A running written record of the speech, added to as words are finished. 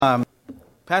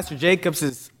Pastor Jacobs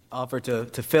has offered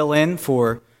to fill in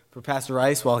for Pastor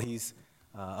Rice while he's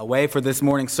away for this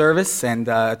morning's service. And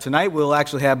tonight we'll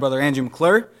actually have Brother Andrew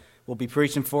McClure will be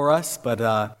preaching for us. But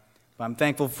I'm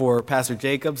thankful for Pastor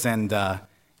Jacobs and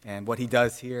what he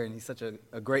does here, and he's such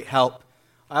a great help.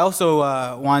 I also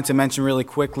wanted to mention really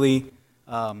quickly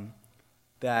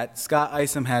that Scott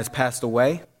Isom has passed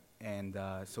away, and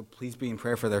so please be in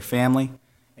prayer for their family.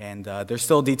 And there's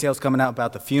still details coming out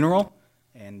about the funeral.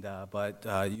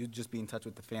 But you just be in touch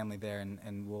with the family there,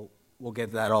 and we'll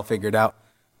get that all figured out.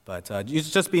 But you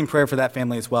just be in prayer for that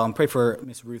family as well, and pray for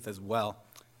Miss Ruth as well,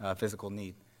 physical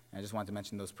need. And I just wanted to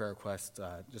mention those prayer requests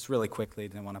just really quickly.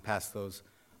 Didn't want to pass those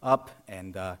up.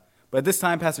 But at this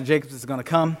time, Pastor Jacobs is going to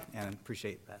come, and I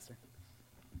appreciate it, Pastor.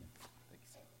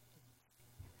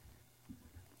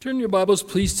 Turn your Bibles,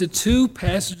 please, to two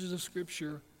passages of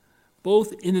Scripture,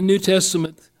 both in the New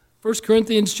Testament. 1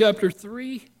 Corinthians chapter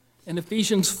 3 and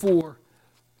Ephesians 4.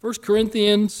 1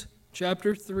 Corinthians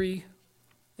chapter 3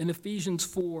 and Ephesians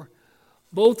 4.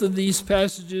 Both of these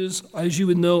passages, as you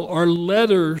would know, are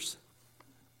letters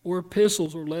or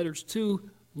epistles or letters to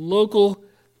local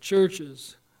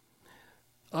churches.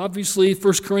 Obviously,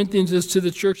 1 Corinthians is to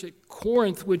the church at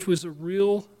Corinth, which was a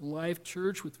real-life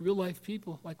church with real-life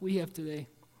people like we have today.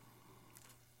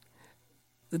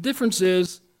 The difference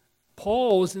is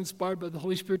Paul was inspired by the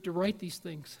Holy Spirit to write these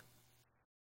things.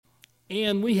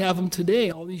 And we have them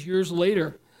today, all these years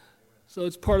later. So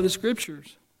it's part of the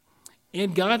Scriptures.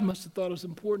 And God must have thought it was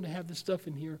important to have this stuff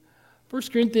in here. 1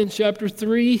 Corinthians chapter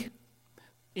 3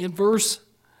 and verse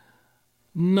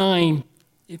 9.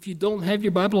 If you don't have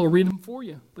your Bible, I'll read them for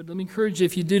you. But let me encourage you,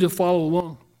 if you do, to follow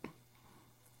along.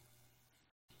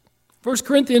 1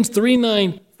 Corinthians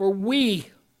 3:9. For we,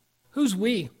 who's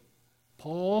we?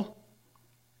 Paul,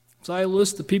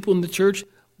 Silas, the people in the church.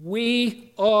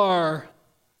 We are,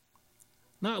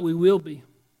 not we will be,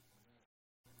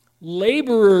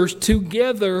 laborers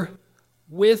together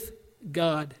with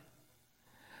God.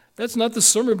 That's not the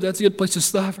sermon, but that's a good place to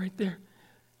stop right there.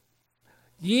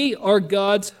 Ye are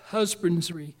God's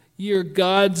husbandry. Ye are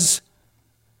God's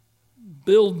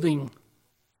building.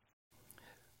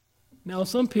 Now,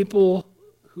 some people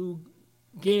who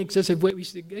gain excessive weight, we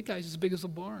say, that guy's as big as a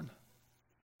barn.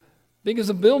 Big as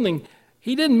a building.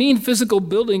 He didn't mean physical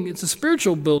building. It's a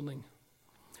spiritual building.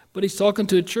 But he's talking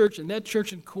to a church, and that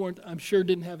church in Corinth, I'm sure,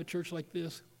 didn't have a church like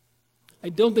this. I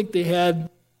don't think they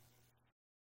had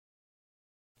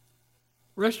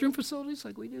restroom facilities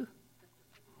like we do.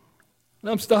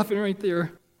 And I'm stopping right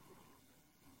there.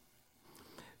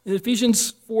 In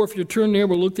Ephesians 4, if you turn there,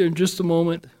 we'll look there in just a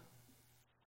moment.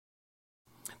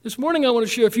 This morning I want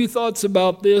to share a few thoughts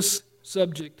about this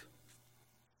subject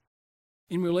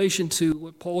in relation to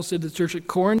what Paul said to the church at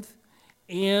Corinth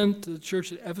and to the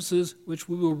church at Ephesus, which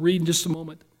we will read in just a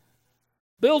moment.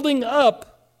 Building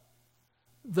up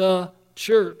the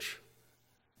church.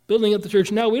 Building up the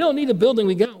church. Now, we don't need a building,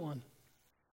 we got one.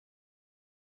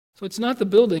 So it's not the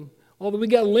building. Although we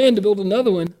got land to build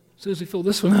another one as soon as we fill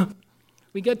this one up.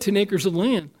 We got 10 acres of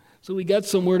land, so we got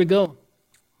somewhere to go.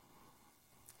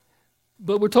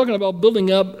 But we're talking about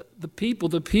building up the people.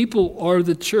 The people are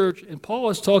the church. And Paul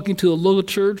is talking to a little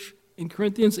church in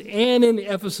Corinthians and in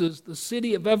Ephesus, the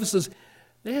city of Ephesus.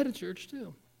 They had a church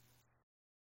too.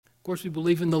 Of course, we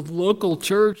believe in the local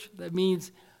church. That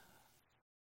means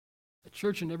a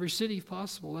church in every city if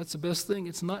possible. That's the best thing.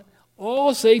 It's not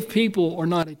all saved people are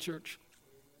not a church.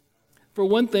 For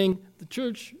one thing,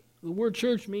 the word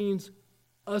church means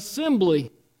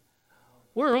assembly.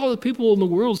 Where are all the people in the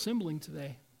world assembling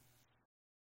today?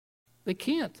 They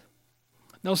can't.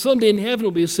 Now, someday in heaven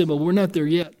will be assembled. We're not there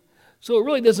yet. So it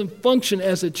really doesn't function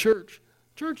as a church.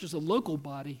 Church is a local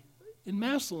body in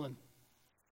Massillon.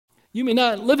 You may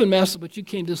not live in Massillon, but you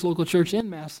came to this local church in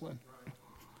Massillon.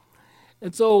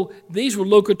 And so these were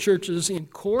local churches in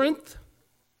Corinth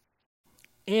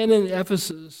and in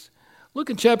Ephesus. Look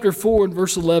at chapter 4 and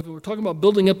verse 11. We're talking about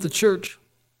building up the church.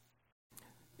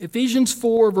 Ephesians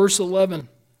 4, verse 11.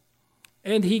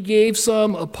 And he gave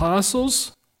some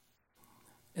apostles,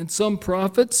 and some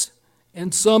prophets,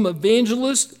 and some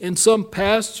evangelists, and some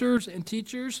pastors and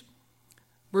teachers.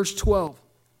 Verse 12.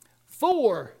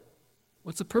 For,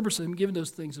 what's the purpose of him giving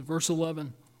those things in verse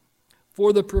 11?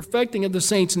 For the perfecting of the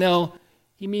saints. Now,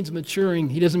 he means maturing.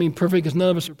 He doesn't mean perfect because none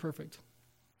of us are perfect.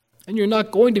 And you're not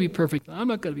going to be perfect. I'm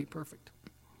not going to be perfect.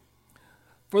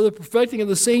 For the perfecting of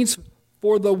the saints,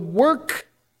 for the work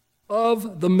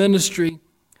of the ministry,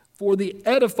 for the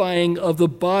edifying of the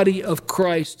body of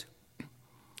Christ,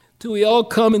 till we all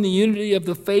come in the unity of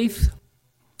the faith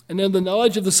and in the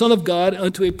knowledge of the Son of God,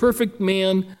 unto a perfect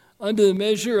man, unto the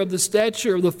measure of the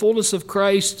stature of the fullness of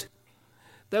Christ,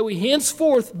 that we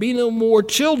henceforth be no more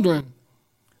children,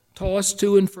 tossed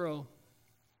to and fro,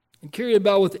 and carried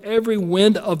about with every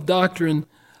wind of doctrine,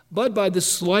 but by the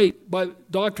sleight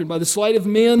of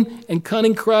men and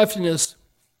cunning craftiness,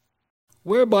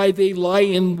 whereby they lie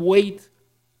in wait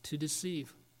to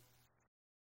deceive.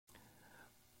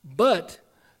 But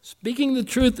speaking the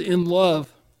truth in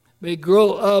love, may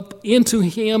grow up into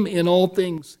him in all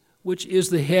things, which is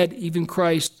the head, even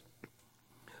Christ,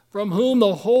 from whom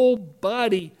the whole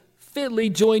body fitly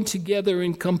joined together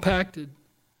and compacted,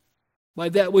 by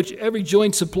that which every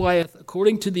joint supplieth,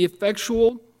 according to the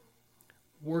effectual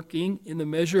working in the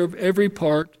measure of every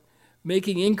part,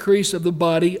 making increase of the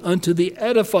body unto the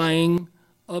edifying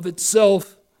of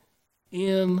itself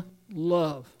in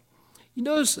love. You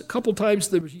notice a couple times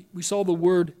that we saw the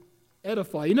word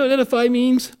edify. You know what edify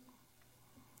means?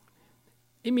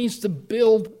 It means to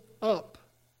build up.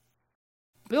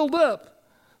 Build up.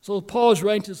 So Paul is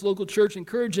writing to his local church,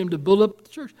 encourage him to build up the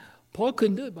church. Paul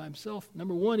couldn't do it by himself.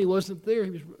 Number one, he wasn't there.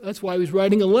 That's why he was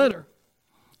writing a letter.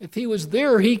 If he was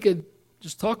there, he could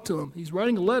just talk to him. He's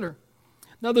writing a letter.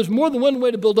 Now, there's more than one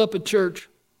way to build up a church.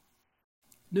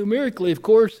 Numerically, of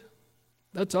course,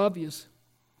 that's obvious.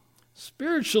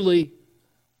 Spiritually,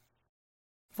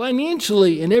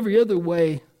 financially, and every other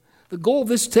way, the goal of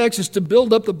this text is to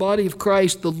build up the body of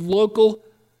Christ, the local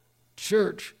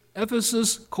church.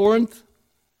 Ephesus, Corinth,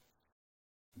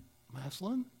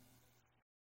 Maslin.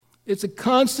 It's a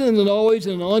constant and always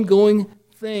an ongoing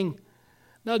thing.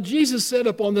 Now, Jesus said,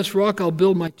 upon this rock I'll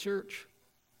build my church,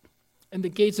 and the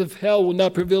gates of hell will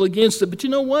not prevail against it. But you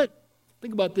know what?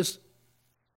 Think about this.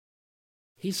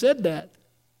 He said that,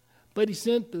 but he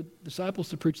sent the disciples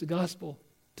to preach the gospel,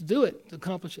 to do it, to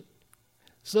accomplish it.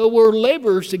 So we're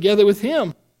laborers together with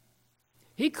him.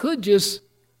 He could just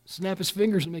snap his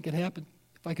fingers and make it happen,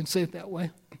 if I can say it that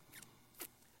way.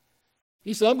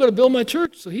 He said, I'm going to build my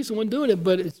church, so he's the one doing it,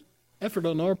 but it's effort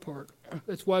on our part.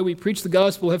 That's why we preach the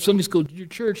gospel, have Sunday school to your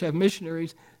church, have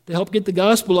missionaries to help get the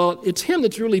gospel out. It's him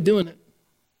that's really doing it.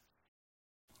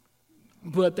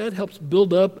 But that helps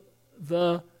build up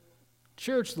the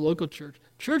church, the local church.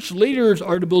 Church leaders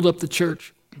are to build up the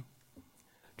church.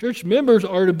 Church members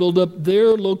are to build up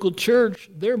their local church,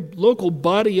 their local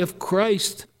body of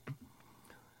Christ.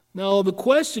 Now, the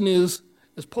question is,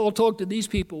 as Paul talked to these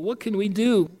people, what can we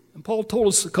do? And Paul told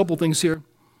us a couple things here.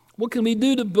 What can we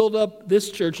do to build up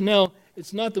this church? Now,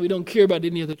 it's not that we don't care about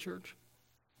any other church.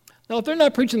 Now, if they're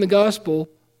not preaching the gospel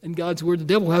and God's word, the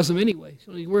devil has them anyway. So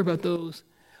don't need to worry about those.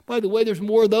 By the way, there's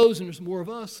more of those and there's more of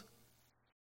us.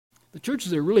 The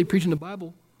churches that are really preaching the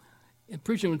Bible and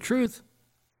preaching the truth,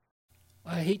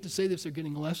 I hate to say this, they're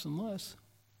getting less and less.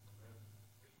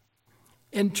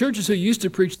 And churches who used to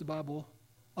preach the Bible,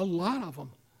 a lot of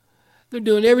them, they're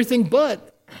doing everything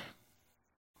but.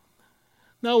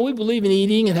 Now, we believe in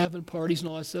eating and having parties and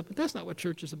all that stuff, but that's not what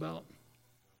church is about.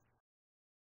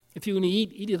 If you want to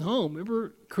eat at home.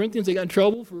 Remember Corinthians, they got in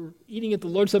trouble for eating at the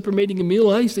Lord's Supper, making a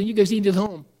meal. I said, you guys eat at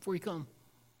home before you come.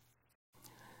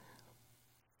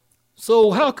 So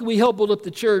how can we help build up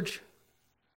the church?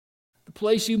 The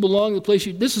place you belong,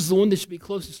 this is the one that should be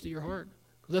closest to your heart,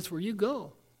 because that's where you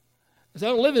go. Because I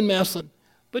don't live in Maslin,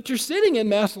 but you're sitting in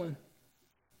Maslin,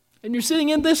 and you're sitting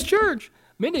in this church.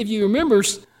 Many of you are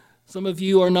members. Some of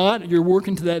you are not. You're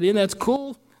working to that end. That's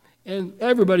cool. And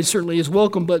everybody certainly is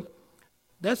welcome, but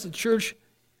that's the church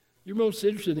you're most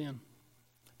interested in.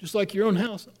 Just like your own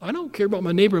house. I don't care about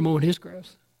my neighbor mowing his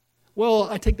grass. Well,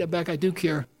 I take that back. I do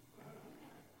care.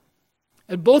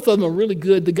 And both of them are really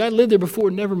good. The guy lived there before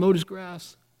and never mowed his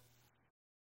grass.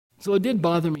 So it did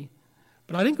bother me.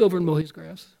 But I didn't go over and mow his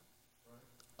grass.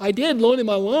 I did loan him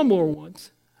my lawnmower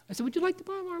once. I said, would you like to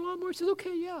buy my lawnmower? He said,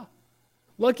 okay, yeah.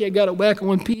 Lucky I got it back in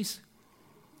one piece.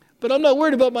 But I'm not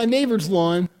worried about my neighbor's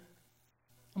lawn.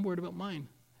 I'm worried about mine.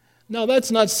 Now,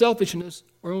 that's not selfishness,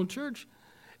 our own church.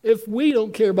 If we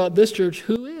don't care about this church,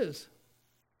 who is?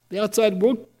 The outside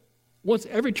world wants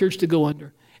every church to go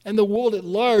under. And the world at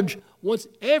large wants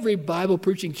every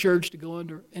Bible-preaching church to go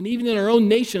under. And even in our own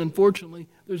nation, unfortunately,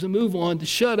 there's a move on to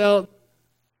shut out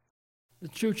the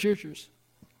true churches.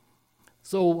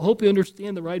 So I hope you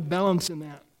understand the right balance in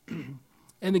that.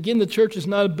 And again, the church is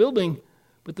not a building,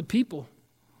 but the people.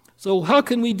 So how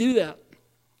can we do that?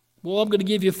 Well, I'm going to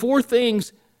give you 4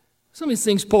 things. Some of these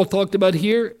things Paul talked about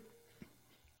here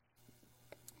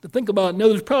to think about. No,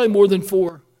 there's probably more than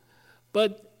 4.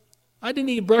 But I didn't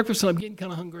eat breakfast and I'm getting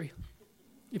kind of hungry,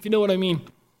 if you know what I mean.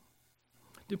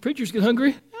 Do preachers get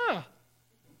hungry? Yeah.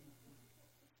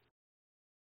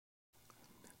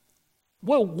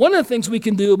 Well, one of the things we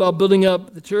can do about building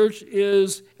up the church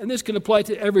is, and this can apply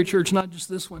to every church, not just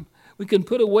this one, we can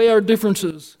put away our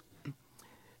differences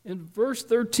In verse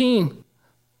 13,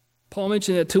 Paul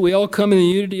mentioned that till we all come in the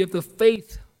unity of the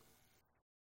faith.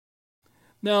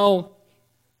 Now,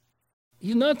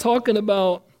 he's not talking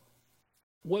about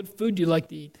what food you like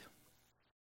to eat.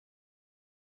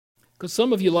 Because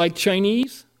some of you like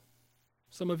Chinese,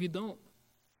 some of you don't.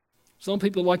 Some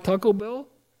people like Taco Bell,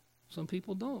 some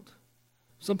people don't.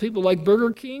 Some people like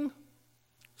Burger King,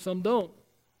 some don't.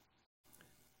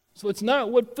 So it's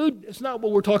not what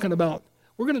we're talking about.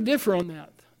 We're going to differ on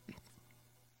that.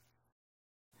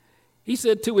 He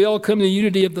said, till we all come in the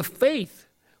unity of the faith,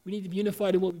 we need to be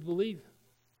unified in what we believe.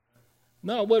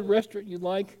 Not what restaurant you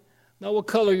like, not what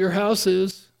color your house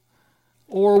is,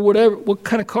 or whatever, what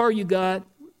kind of car you got.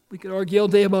 We could argue all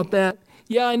day about that.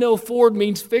 Yeah, I know Ford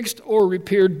means fixed or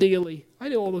repaired daily. I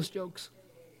know all those jokes.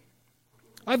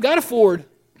 I've got a Ford.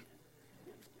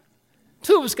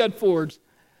 Two of us got Fords.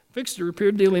 Fixed or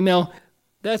repaired daily. Now,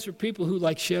 that's for people who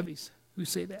like Chevys, who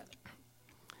say that.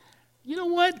 You know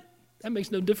what? That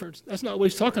makes no difference. That's not what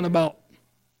he's talking about.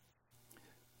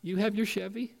 You have your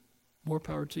Chevy, more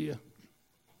power to you.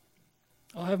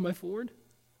 I'll have my Ford.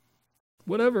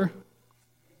 Whatever.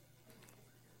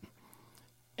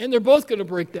 And they're both going to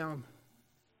break down.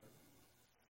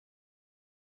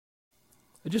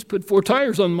 I just put 4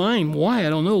 tires on mine. Why? I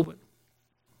don't know. But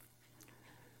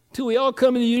till we all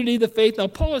come in the unity of the faith. Now,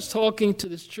 Paul is talking to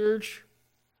this church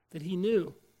that he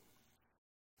knew.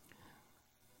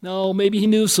 Now, maybe he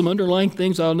knew some underlying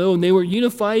things, I don't know, and they were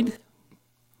unified.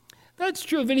 That's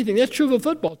true of anything. That's true of a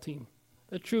football team.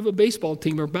 That's true of a baseball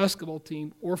team or basketball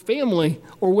team or family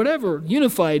or whatever,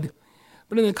 unified.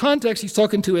 But in the context, he's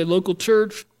talking to a local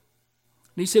church,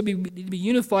 and he said we need to be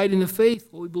unified in the faith,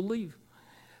 what we believe.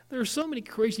 There are so many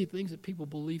crazy things that people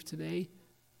believe today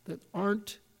that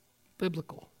aren't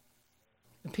biblical.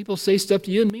 And people say stuff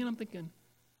to you and me, and I'm thinking,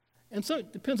 and so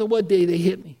it depends on what day they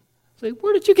hit me. Say,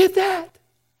 where did you get that?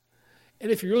 And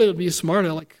if you're really going to be a smart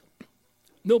aleck,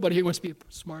 nobody here wants to be a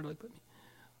smart aleck but me.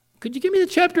 Could you give me the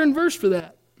chapter and verse for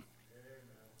that?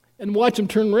 And watch them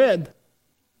turn red.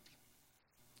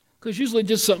 Because usually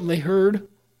just something they heard,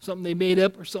 something they made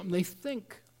up, or something they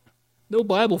think. No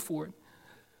Bible for it.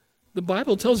 The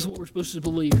Bible tells us what we're supposed to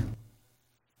believe.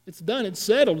 It's done, it's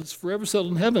settled, it's forever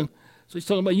settled in heaven. So he's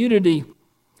talking about unity.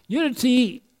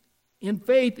 Unity in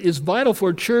faith is vital for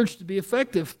a church to be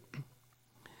effective.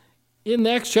 In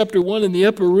Acts chapter 1, in the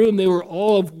upper room, they were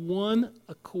all of one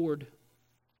accord.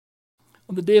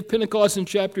 On the day of Pentecost in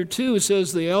chapter 2, it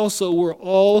says they also were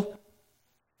all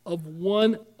of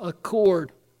one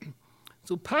accord.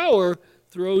 So power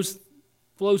flows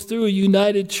through a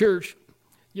united church.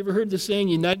 You ever heard the saying,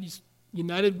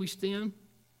 united we stand,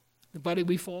 divided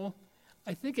we fall?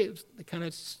 I think they kind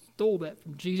of stole that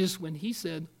from Jesus when he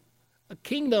said, a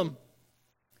kingdom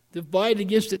divided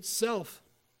against itself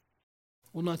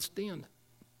will not stand.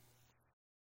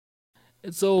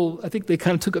 And so I think they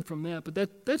kind of took it from that,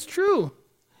 but that's true.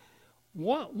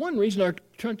 One reason our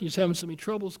country is having so many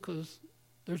troubles is because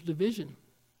there's division.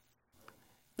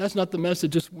 That's not the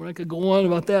message. We're not going to go on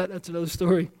about that. That's another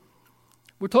story.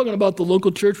 We're talking about the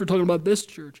local church. We're talking about this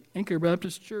church, Anchor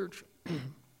Baptist Church.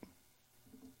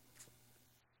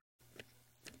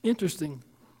 Interesting.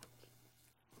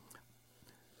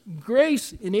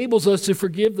 Grace enables us to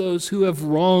forgive those who have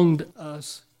wronged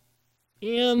us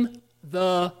in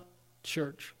the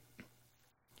church.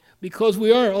 Because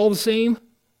we aren't all the same.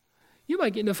 You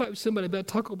might get in a fight with somebody about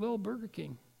Taco Bell, Burger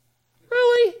King.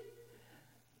 Really?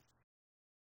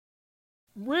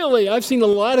 Really? I've seen a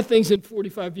lot of things in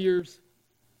 45 years.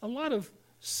 A lot of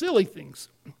silly things.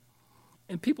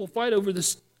 And people fight over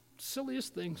the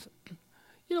silliest things.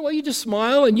 You know what? You just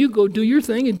smile and you go do your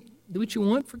thing and do what you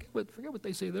want. Forget what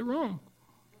they say. They're wrong.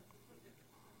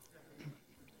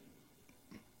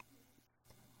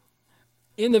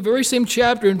 In the very same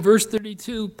chapter, in verse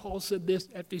 32, Paul said this.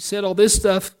 After he said all this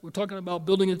stuff, we're talking about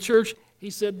building a church. He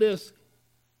said this,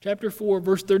 chapter 4,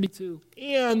 verse 32.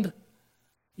 And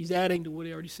he's adding to what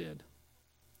he already said.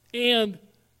 And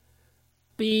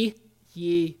be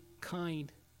ye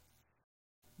kind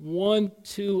one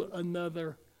to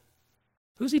another.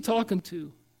 Who's he talking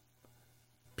to?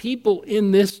 People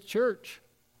in this church,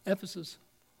 Ephesus.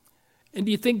 And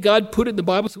do you think God put it in the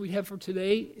Bible so we have for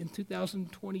today in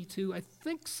 2022? I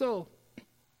think so.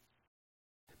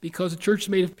 Because the church is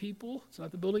made of people. It's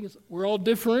not the building. We're all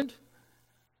different.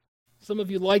 Some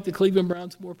of you like the Cleveland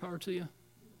Browns. More power to you.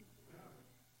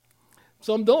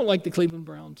 Some don't like the Cleveland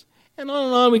Browns. And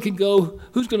on we can go.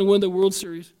 Who's going to win the World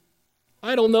Series?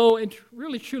 I don't know. And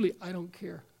really, truly, I don't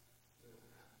care.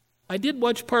 I did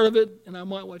watch part of it, and I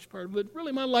might watch part of it.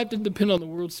 Really, my life didn't depend on the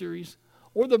World Series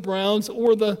or the Browns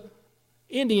or the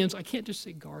Indians. I can't just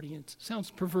say Guardians. It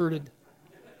sounds perverted.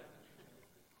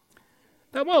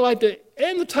 Now, my life,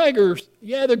 and the Tigers,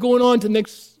 yeah, they're going on to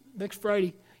next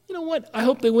Friday. You know what? I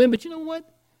hope they win, but you know what?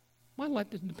 My life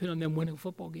doesn't depend on them winning a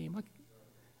football game.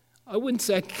 I wouldn't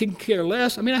say I can care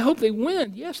less. I mean, I hope they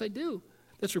win. Yes, I do.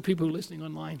 That's for people who are listening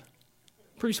online.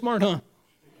 Pretty smart, huh?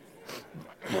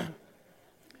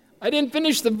 I didn't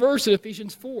finish the verse in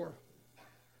Ephesians 4.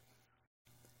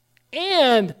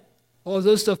 And all this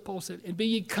other stuff Paul said, and be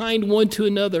ye kind one to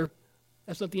another.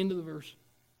 That's not the end of the verse.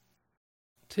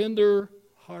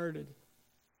 Tender-hearted.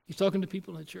 He's talking to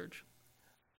people in the church.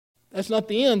 That's not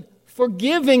the end.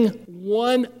 Forgiving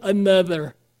one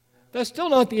another. That's still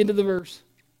not the end of the verse.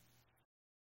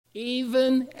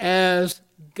 Even as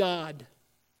God,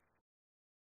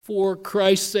 for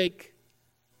Christ's sake,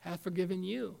 hath forgiven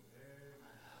you.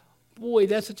 Boy,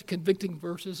 that's such a convicting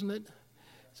verse, isn't it?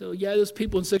 So, yeah, those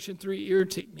people in section 3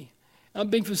 irritate me. I'm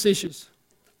being facetious.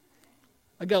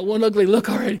 I got one ugly look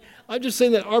already. I'm just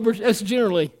saying that's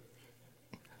generally.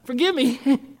 Forgive me.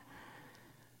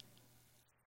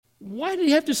 Why did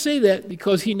he have to say that?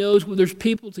 Because he knows when there's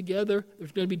people together,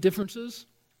 there's going to be differences.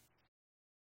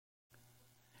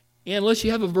 And unless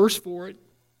you have a verse for it,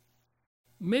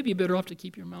 maybe you're better off to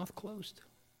keep your mouth closed.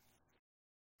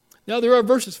 Now, there are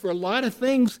verses for a lot of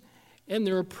things, and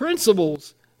there are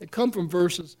principles that come from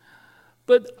verses.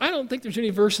 But I don't think there's any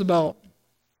verse about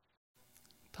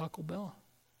Taco Bell.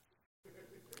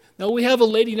 Now, we have a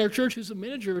lady in our church who's a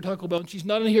manager of Taco Bell, and she's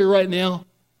not in here right now.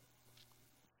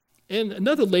 And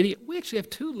another lady, we actually have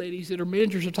two ladies that are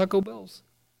managers of Taco Bells.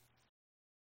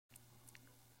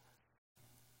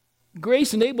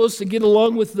 Grace enables us to get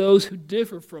along with those who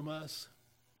differ from us.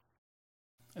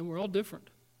 And we're all different.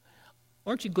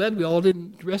 Aren't you glad we all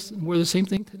didn't dress and wear the same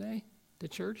thing today to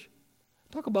church?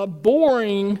 Talk about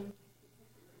boring.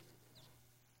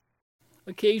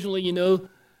 Occasionally,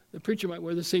 the preacher might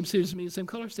wear the same suit as me, the same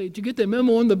color. Say, did you get that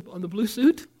memo on the blue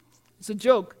suit? It's a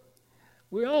joke.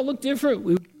 We all look different.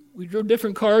 We drove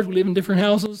different cars. We live in different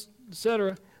houses,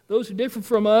 etc. Those who differ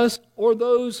from us or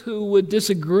those who would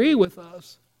disagree with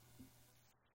us.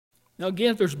 Now,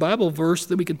 again, if there's a Bible verse,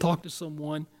 then we can talk to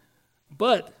someone.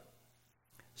 But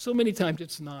so many times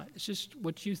it's not. It's just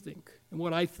what you think and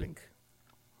what I think.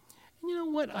 And you know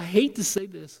what? I hate to say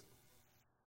this.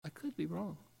 I could be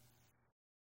wrong.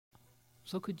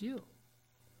 So could you.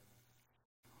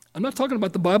 I'm not talking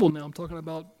about the Bible now. I'm talking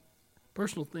about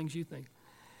personal things you think.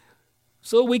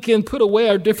 So we can put away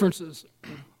our differences.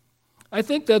 I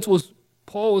think that's what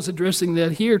Paul was addressing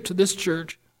that here to this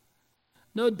church.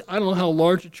 No, I don't know how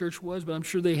large the church was, but I'm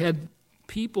sure they had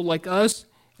people like us,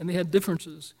 and they had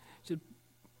differences. He said,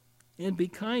 and be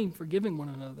kind, forgiving one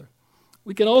another.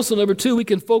 We can also, number 2, we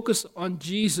can focus on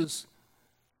Jesus.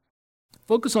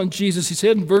 Focus on Jesus. He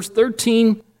said in verse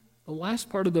 13, the last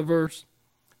part of the verse,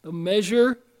 the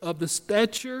measure of the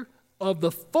stature of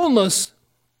the fullness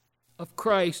of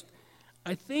Christ.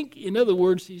 I think, in other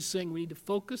words, he's saying we need to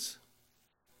focus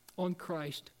on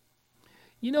Christ.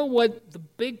 You know what the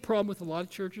big problem with a lot of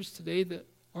churches today they're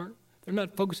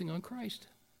not focusing on Christ.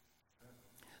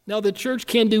 Now, the church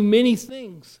can do many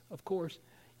things, of course.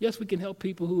 Yes, we can help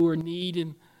people who are in need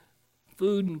and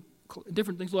food and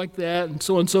different things like that and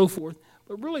so on and so forth.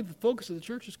 But really, the focus of the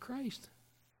church is Christ.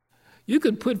 You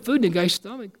can put food in a guy's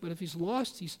stomach, but if he's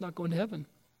lost, he's not going to heaven.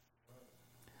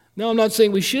 Now, I'm not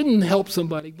saying we shouldn't help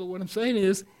somebody, but what I'm saying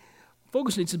is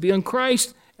focus needs to be on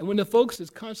Christ. And when the focus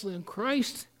is constantly on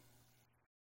Christ,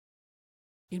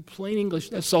 in plain English,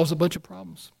 that solves a bunch of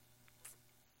problems.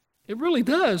 It really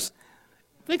does.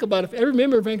 Think about it. If every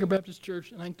member of Anchor Baptist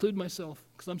Church, and I include myself,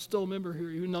 because I'm still a member here,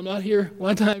 even though I'm not here a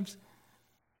lot of times,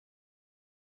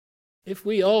 if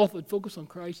we all would focus on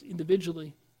Christ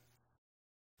individually,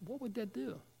 what would that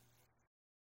do?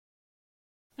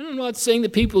 And I'm not saying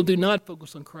that people do not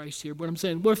focus on Christ here, but I'm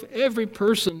saying, what if every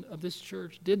person of this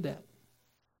church did that?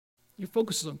 Your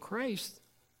focus is on Christ.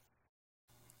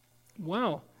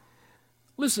 Wow.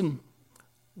 Listen,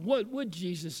 what would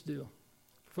Jesus do?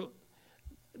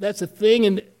 That's a thing,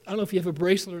 and I don't know if you have a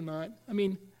bracelet or not. I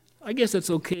mean, I guess that's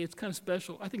okay. It's kind of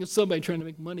special. I think it's somebody trying to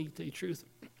make money, to tell you the truth.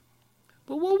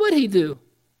 But what would he do?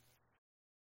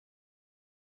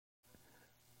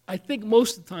 I think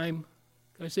most of the time,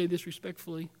 can I say this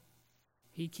respectfully,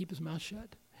 he'd keep his mouth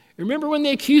shut. Remember when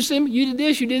they accused him, you did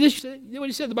this, you did this, you know what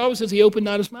he said? The Bible says he opened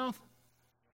not his mouth.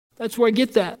 That's where I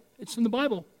get that. It's in the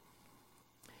Bible.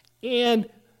 And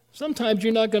sometimes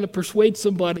you're not going to persuade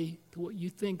somebody to what you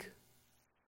think.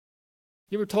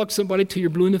 You ever talk to somebody till you're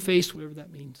blue in the face, whatever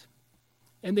that means.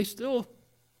 And they still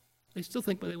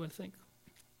think what they want to think.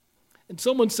 And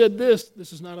someone said this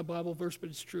is not a Bible verse, but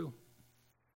it's true.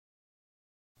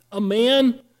 A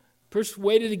man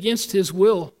persuaded against his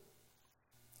will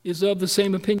is of the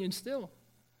same opinion still.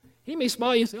 He may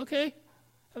smile at you and say, okay,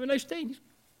 have a nice day.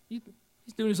 He's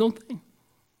doing his own thing.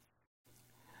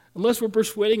 Unless we're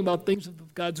persuading about things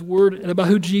of God's Word and about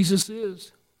who Jesus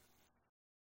is.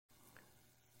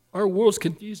 Our world's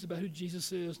confused about who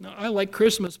Jesus is. Now, I like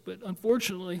Christmas, but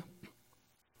unfortunately,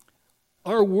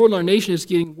 our world, our nation is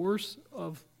getting worse.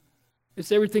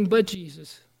 It's everything but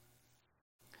Jesus.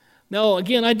 Now,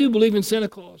 again, I do believe in Santa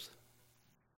Claus.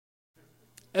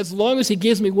 As long as he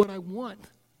gives me what I want.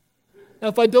 Now,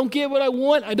 if I don't get what I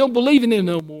want, I don't believe in him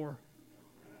no more.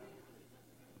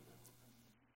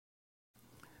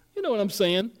 You know what I'm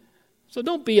saying? So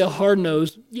don't be a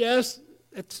hard-nosed. Yes,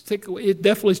 it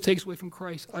definitely takes away from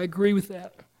Christ. I agree with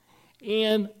that.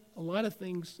 And a lot of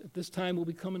things at this time will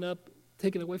be coming up,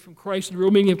 taken away from Christ and the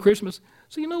real meaning of Christmas.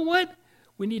 So you know what?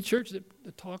 We need church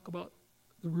that talk about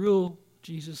the real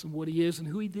Jesus and what he is and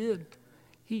who he did.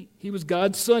 He was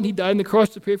God's son. He died on the cross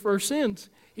to pay for our sins.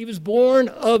 He was born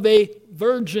of a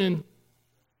virgin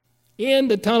in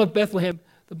the town of Bethlehem.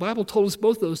 The Bible told us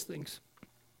both those things.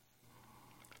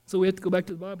 So we have to go back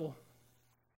to the Bible.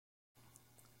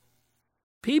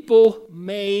 People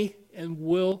may and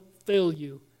will fail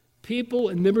you. People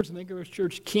and members of the Anchor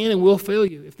Church can and will fail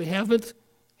you. If they haven't,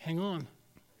 hang on.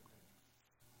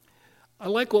 I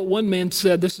like what one man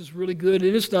said. This is really good.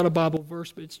 It is not a Bible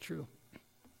verse, but it's true.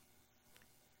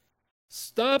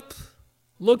 Stop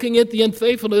looking at the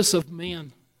unfaithfulness of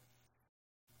man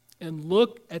and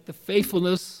look at the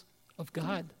faithfulness of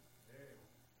God.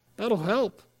 That'll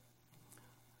help.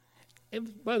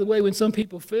 And by the way, when some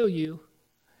people fail you,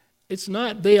 it's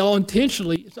not they all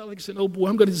intentionally. It's not like saying, oh boy,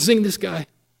 I'm going to zing this guy.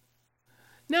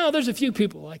 No, there's a few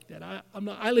people like that.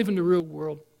 I live in the real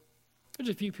world. There's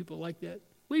a few people like that.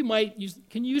 We might use,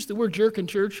 can you use the word jerk in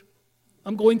church?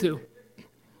 I'm going to.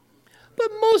 But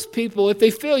most people, if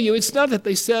they fail you, it's not that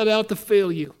they set out to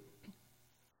fail you.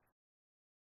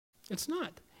 It's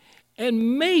not.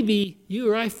 And maybe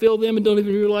you or I fail them and don't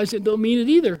even realize it, don't mean it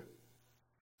either.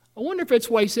 I wonder if that's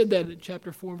why he said that in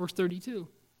chapter 4, verse 32.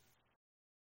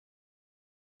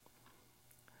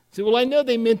 Say, well, I know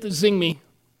they meant to zing me.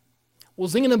 Well,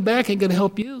 zinging them back ain't going to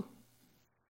help you.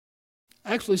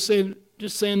 Actually,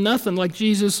 just saying nothing like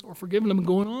Jesus or forgiving them and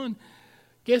going on.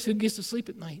 Guess who gets to sleep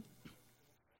at night?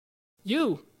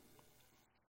 You.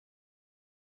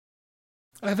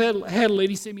 I had a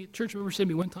lady say me, a church member say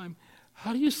me one time,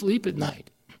 how do you sleep at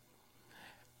night?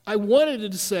 I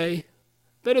wanted to say,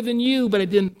 better than you, but I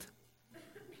didn't.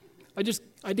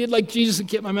 I did like Jesus and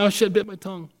kept my mouth shut, bit my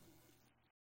tongue.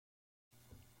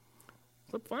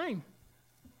 But fine.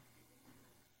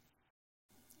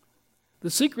 The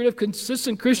secret of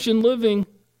consistent Christian living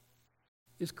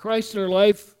is Christ in our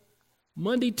life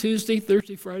Monday, Tuesday,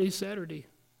 Thursday, Friday, Saturday.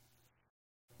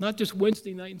 Not just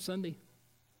Wednesday night and Sunday.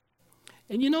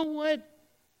 And you know what?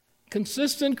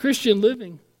 Consistent Christian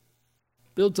living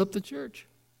builds up the church.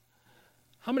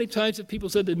 How many times have people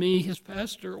said to me, his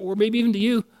pastor, or maybe even to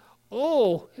you,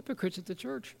 oh, hypocrites at the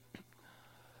church.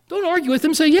 Don't argue with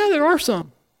them. Say, yeah, there are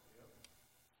some.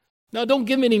 Now, don't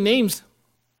give me any names.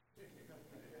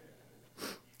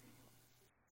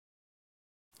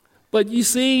 But you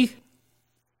see,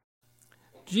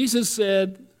 Jesus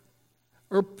said,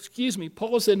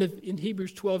 Paul said in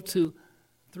Hebrews 12:2,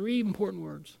 3 important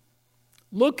words.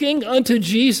 Looking unto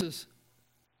Jesus.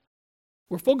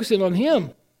 We're focusing on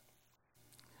him.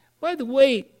 By the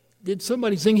way, did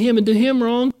somebody sing him and do him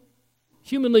wrong?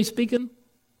 Humanly speaking?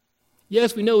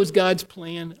 Yes, we know it's God's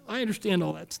plan. I understand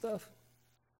all that stuff.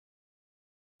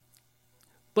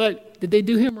 But did they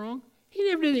do him wrong? He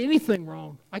never did anything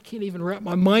wrong. I can't even wrap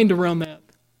my mind around that.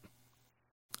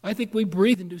 I think we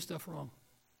breathe and do stuff wrong.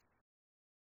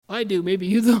 I do, maybe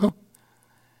you don't.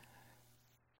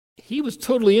 He was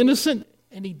totally innocent,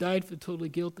 and he died for totally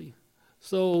guilty.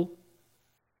 So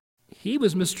he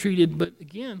was mistreated, but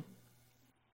again,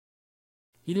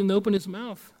 he didn't open his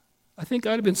mouth. I think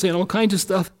I'd have been saying all kinds of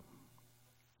stuff.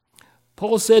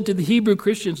 Paul said to the Hebrew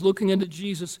Christians looking unto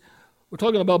Jesus, we're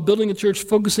talking about building a church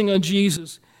focusing on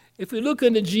Jesus. If we look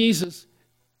unto Jesus,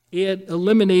 it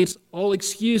eliminates all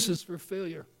excuses for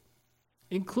failure,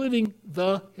 including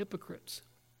the hypocrites.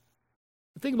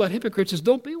 The thing about hypocrites is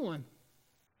don't be one.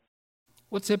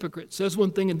 What's hypocrite? Says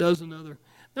one thing and does another.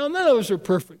 Now, none of us are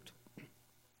perfect.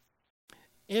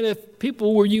 And if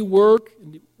people where you work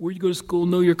and where you go to school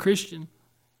know you're Christian,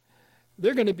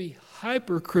 they're going to be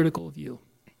hypercritical of you.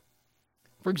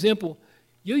 For example,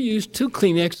 you use 2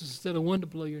 Kleenexes instead of 1 to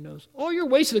blow your nose. Oh, you're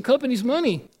wasting the company's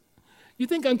money. You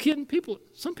think I'm kidding?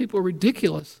 Some people are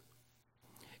ridiculous.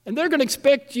 And they're going to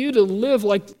expect you to live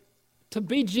to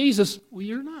be Jesus. Well,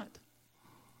 you're not.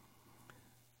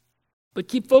 But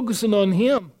keep focusing on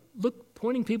him.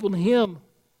 Pointing people to him.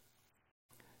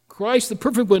 Christ, the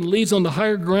perfect one, leads on the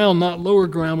higher ground, not lower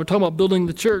ground. We're talking about building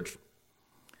the church.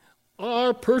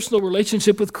 Our personal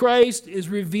relationship with Christ is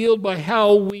revealed by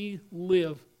how we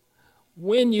live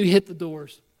when you hit the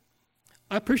doors.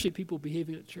 I appreciate people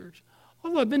behaving at church.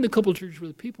 Although I've been to a couple of churches where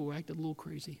the people acted a little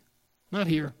crazy. Not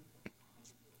here.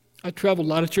 I travel a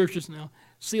lot of churches now.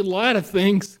 See a lot of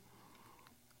things.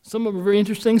 Some of them are very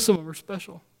interesting, some of them are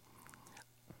special.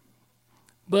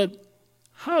 But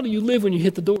how do you live when you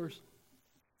hit the doors?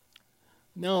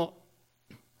 Now,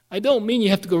 I don't mean you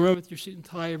have to go around with your suit and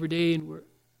tie every day.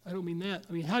 I don't mean that.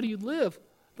 I mean, how do you live?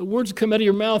 The words that come out of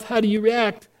your mouth, how do you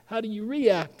react? How do you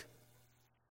react?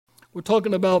 We're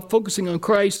talking about focusing on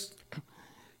Christ.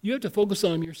 You have to focus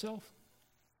on yourself.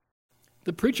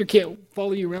 The preacher can't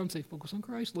follow you around and say, focus on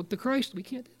Christ, look to Christ. We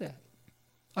can't do that.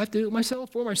 I have to do it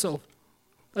myself for myself.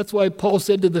 That's why Paul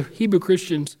said to the Hebrew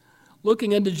Christians,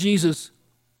 looking unto Jesus,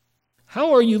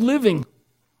 how are you living?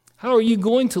 How are you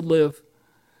going to live?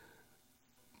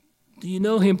 Do you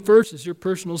know him first as your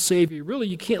personal Savior? Really,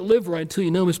 you can't live right until you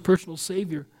know him as personal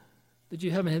Savior. That you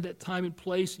haven't had that time and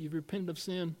place, you've repented of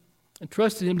sin and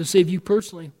trusted him to save you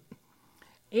personally.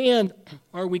 And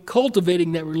are we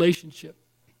cultivating that relationship?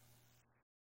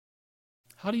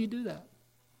 How do you do that?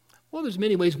 Well, there's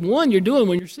many ways. One, you're doing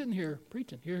when you're sitting here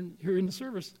preaching, here in the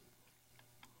service.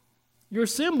 You're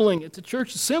assembling. It's a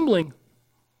church assembling.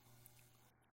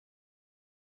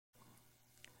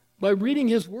 By reading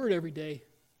his word every day.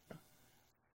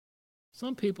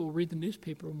 Some people read the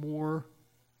newspaper more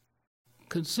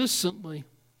consistently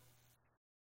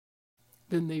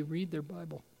than they read their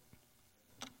Bible.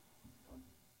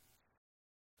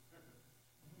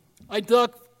 I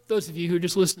duck those of you who are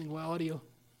just listening by audio.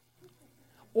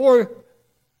 Or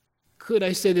could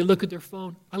I say they look at their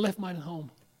phone? I left mine at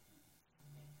home.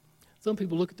 Some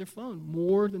people look at their phone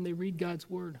more than they read God's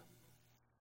word.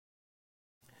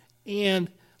 And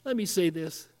let me say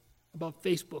this about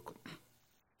Facebook.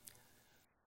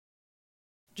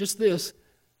 Just this.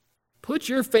 Put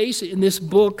your face in this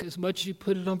book as much as you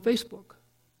put it on Facebook.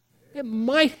 It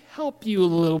might help you a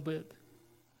little bit.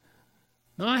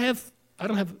 Now,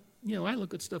 I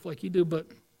look at stuff like you do, but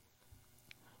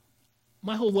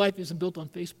my whole life isn't built on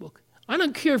Facebook. I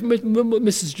don't care what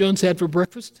Mrs. Jones had for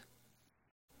breakfast.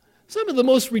 Some of the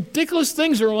most ridiculous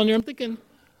things are on there. I'm thinking,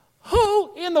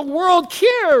 who in the world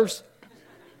cares?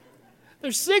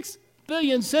 There's 6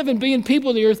 billion, 7 billion people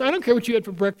on the earth. I don't care what you had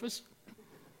for breakfast.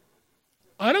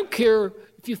 I don't care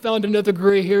if you found another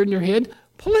gray hair in your head.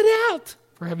 Pull it out,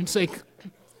 for heaven's sake.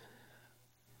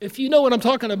 If you know what I'm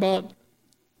talking about,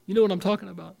 you know what I'm talking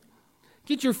about.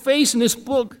 Get your face in this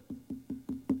book.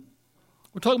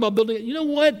 We're talking about building it. You know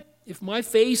what? If my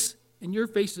face and your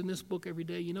face is in this book every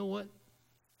day, you know what?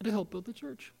 It'll help build the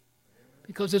church.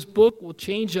 Because this book will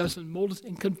change us and mold us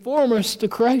and conform us to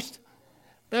Christ.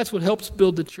 That's what helps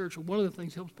build the church, or one of the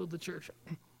things that helps build the church.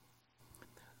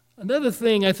 Another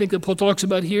thing I think that Paul talks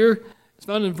about here is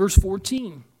found in verse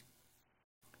 14.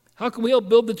 How can we help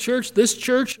build the church? This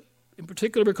church, in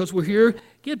particular, because we're here,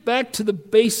 get back to the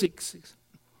basics.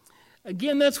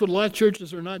 Again, that's what a lot of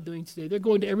churches are not doing today. They're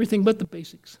going to everything but the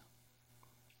basics.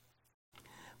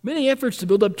 Many efforts to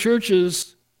build up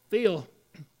churches fail.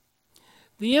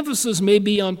 The emphasis may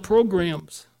be on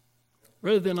programs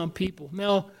rather than on people.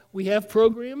 Now, we have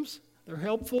programs. They're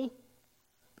helpful,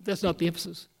 but that's not the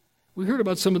emphasis. We heard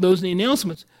about some of those in the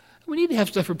announcements. We need to have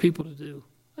stuff for people to do.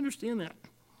 Understand that.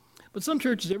 But some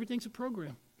churches, everything's a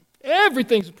program.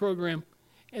 Everything's a program.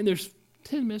 And there's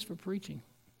 10 minutes for preaching.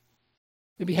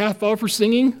 Maybe half hour for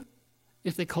singing,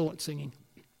 if they call it singing.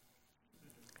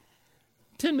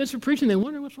 10 minutes for preaching, they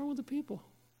wonder what's wrong with the people.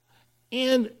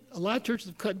 And a lot of churches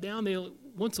have cut down. They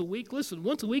once a week. Listen,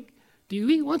 once a week. Do you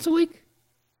eat once a week?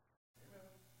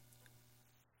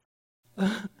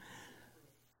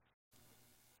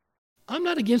 I'm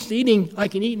not against eating. I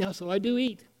can eat now, so I do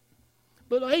eat.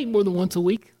 But I eat more than once a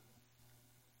week.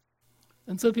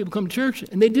 And some people come to church,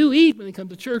 and they do eat when they come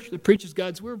to church that preaches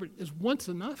God's word, but is once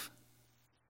enough?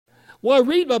 Well, I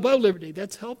read my Bible every day.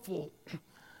 That's helpful.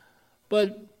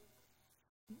 But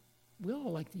we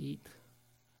all like to eat.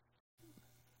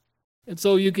 And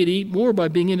so you could eat more by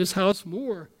being in his house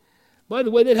more. By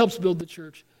the way, that helps build the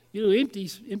church. You know,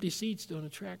 empty seats don't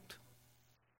attract.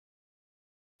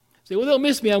 Say, well, they'll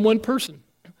miss me. I'm one person.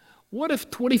 What if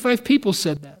 25 people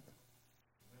said that?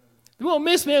 They won't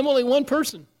miss me. I'm only one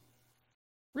person.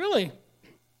 Really?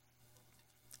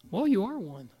 Well, you are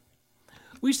one.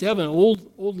 We used to have an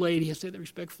old lady, I say that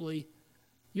respectfully,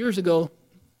 years ago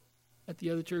at the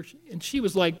other church, and she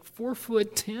was like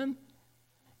 4'10",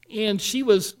 and she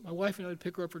was, my wife and I would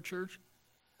pick her up for church.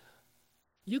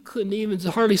 You couldn't even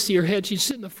hardly see her head. She'd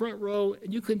sit in the front row,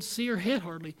 and you couldn't see her head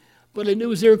hardly. But I knew it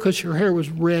was there because her hair was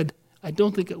red. I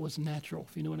don't think it was natural,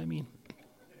 if you know what I mean.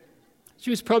 She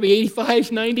was probably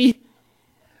 85, 90.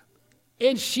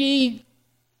 And she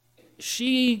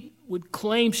would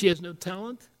claim she has no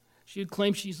talent. She would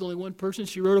claim she's only one person.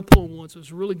 She wrote a poem once. It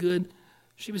was really good.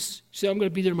 She said, I'm going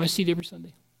to be there in my seat every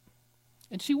Sunday.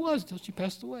 And she was until she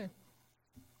passed away.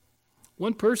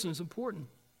 One person is important.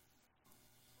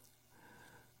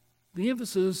 The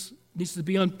emphasis needs to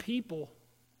be on people,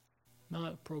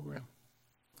 not a program.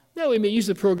 Now, we may use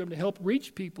the program to help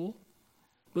reach people,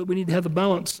 but we need to have the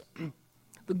balance.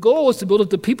 The goal is to build up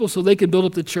the people so they can build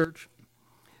up the church.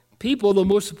 People are the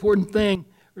most important thing.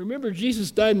 Remember, Jesus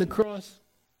died on the cross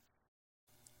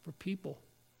for people.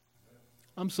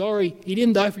 I'm sorry, he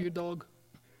didn't die for your dog.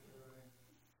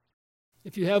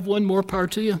 If you have one, more power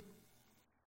to you.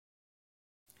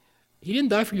 He didn't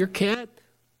die for your cat.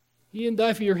 He didn't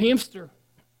die for your hamster.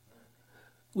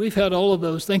 We've had all of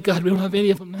those. Thank God we don't have any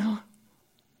of them now.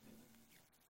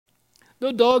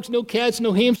 No dogs, no cats,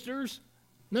 no hamsters.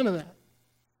 None of that.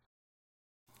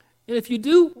 And if you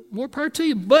do, more power to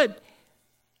you. But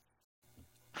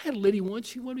I had a lady once,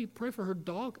 she wanted me to pray for her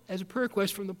dog as a prayer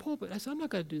request from the pulpit. I said, I'm not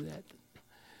going to do that.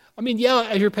 I mean, yeah,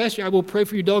 as your pastor, I will pray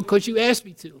for your dog because you asked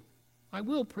me to. I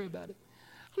will pray about it.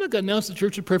 I'm not going to announce the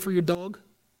church to pray for your dog.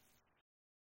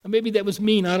 Or maybe that was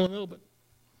mean, I don't know, but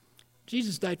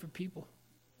Jesus died for people.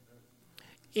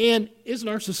 And isn't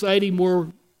our society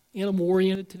more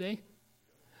animal-oriented today?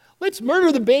 Let's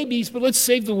murder the babies, but let's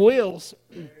save the whales.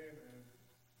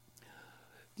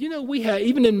 You know, we have,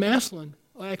 even in Massillon,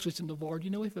 actually it's in Navarre, do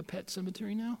you know we have a pet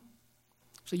cemetery now?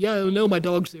 So yeah, I know my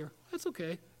dog's there. That's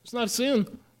okay. It's not a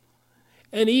sin.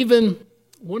 And even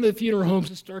one of the funeral homes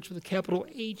that starts with a capital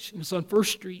H, and it's on 1st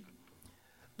Street,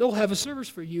 they'll have a service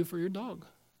for you for your dog.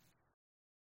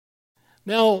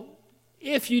 Now,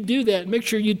 if you do that, make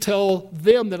sure you tell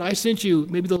them that I sent you.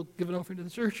 Maybe they'll give an offering to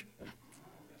the church.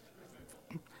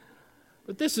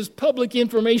 But this is public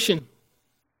information.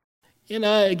 And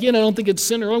I don't think it's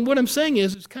sin or wrong. What I'm saying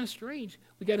is, it's kind of strange.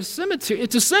 We got a cemetery.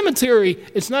 It's a cemetery.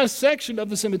 It's not a section of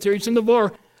the cemetery. It's in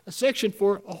Navarre, a section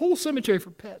for a whole cemetery for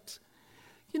pets.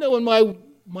 You know, when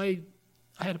I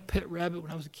had a pet rabbit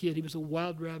when I was a kid. He was a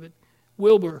wild rabbit,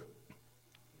 Wilbur.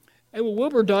 And when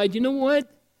Wilbur died, you know what?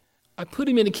 I put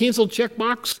him in a canceled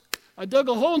checkbox. I dug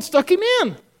a hole and stuck him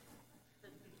in.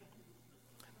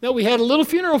 Now, we had a little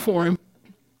funeral for him.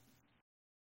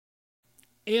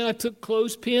 And I took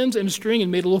clothespins and a string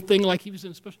and made a little thing like he was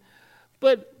in a special.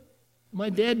 But my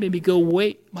dad made me go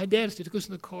my dad took us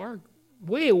in the car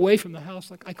way away from the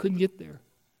house, like I couldn't get there.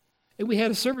 And we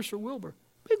had a service for Wilbur.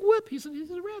 Big whip, he's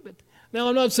a rabbit. Now,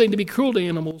 I'm not saying to be cruel to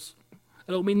animals.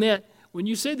 I don't mean that. When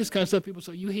you say this kind of stuff, people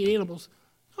say, you hate animals.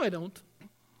 No, I don't.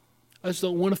 I just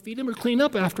don't want to feed them or clean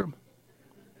up after them.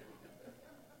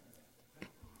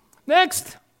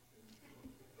 Next.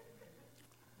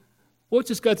 What's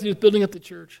this got to do with building up the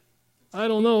church? I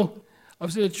don't know. I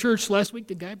was in a church last week.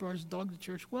 The guy brought his dog to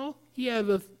church. Well, he had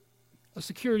a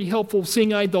security, helpful,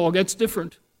 seeing eye dog. That's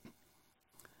different.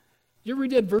 You ever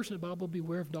read that verse in the Bible,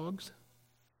 beware of dogs?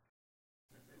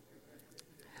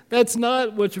 That's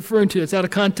not what it's referring to. It's out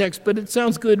of context, but it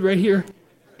sounds good right here.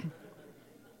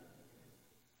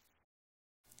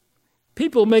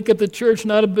 People make up the church,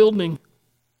 not a building.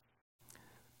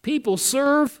 People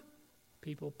serve.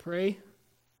 People pray.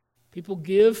 People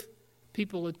give.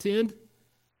 People attend.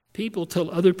 People tell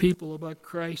other people about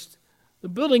Christ. The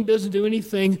building doesn't do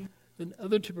anything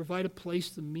other to provide a place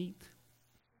to meet.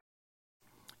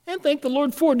 And thank the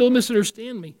Lord for it. Don't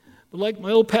misunderstand me. But like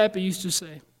my old pappy used to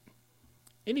say,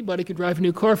 anybody can drive a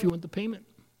new car if you want the payment.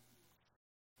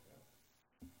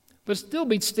 But still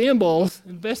beats stand balls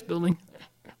in the best building.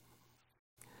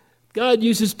 God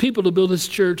uses people to build his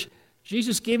church.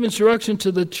 Jesus gave instruction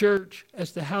to the church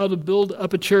as to how to build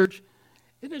up a church.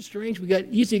 Isn't it strange? We got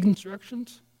easy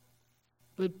instructions,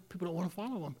 but people don't want to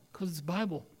follow them because it's the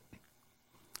Bible.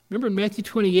 Remember in Matthew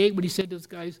 28 when he said to those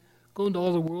guys, go into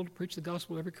all the world, preach the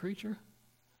gospel to every creature,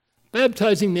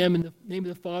 baptizing them in the name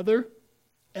of the Father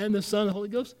and the Son and the Holy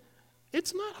Ghost?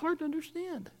 It's not hard to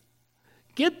understand.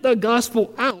 Get the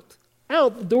gospel out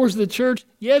the doors of the church.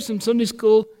 Yes, in Sunday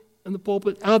school, in the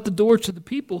pulpit, out the doors to the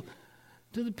people.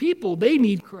 To the people, they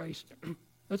need Christ.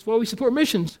 That's why we support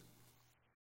missions.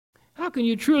 How can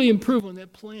you truly improve on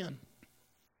that plan?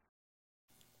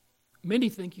 Many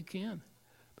think you can.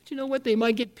 But you know what? They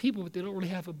might get people, but they don't really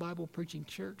have a Bible-preaching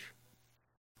church.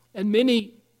 And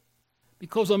many,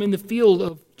 because I'm in the field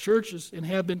of churches and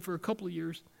have been for a couple of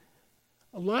years,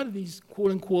 a lot of these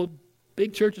quote-unquote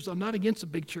big churches, I'm not against a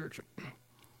big church,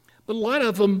 but a lot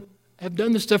of them have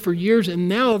done this stuff for years, and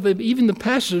now even the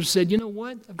pastors have said, you know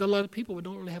what? I've got a lot of people who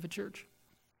don't really have a church.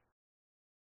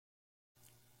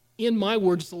 In my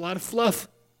words, it's a lot of fluff.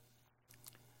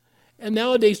 And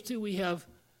nowadays, too,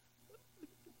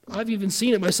 I've even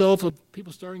seen it myself of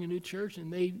people starting a new church,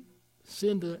 and they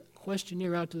send a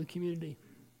questionnaire out to the community.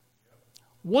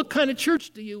 What kind of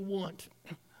church do you want?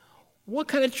 What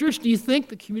kind of church do you think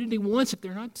the community wants if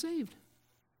they're not saved?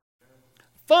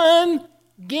 Fun,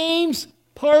 games,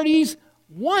 parties,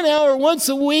 1 hour once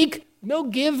a week, no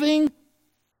giving.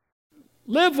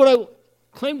 Live what I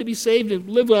claim to be saved and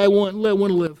live what I want to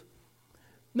live.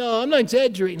 No, I'm not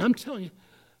exaggerating. I'm telling you,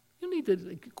 you need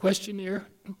the questionnaire.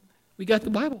 We got the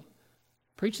Bible.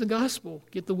 Preach the gospel.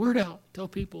 Get the word out. Tell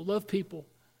people. Love people.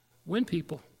 Win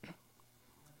people.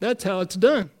 That's how it's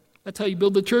done. That's how you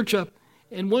build the church up.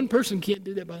 And one person can't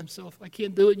do that by himself. I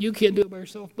can't do it. You can't do it by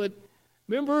yourself. But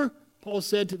remember, Paul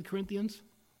said to the Corinthians,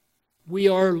 we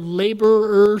are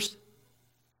laborers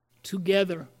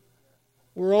together.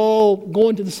 We're all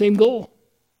going to the same goal.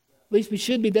 At least we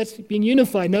should be. That's being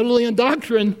unified, not only on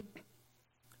doctrine,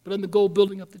 but on the goal of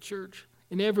building up the church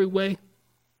in every way.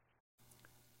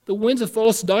 The winds of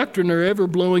false doctrine are ever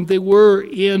blowing. They were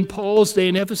in Paul's day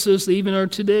in Ephesus. They even are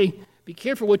today. Be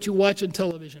careful what you watch on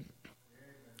television.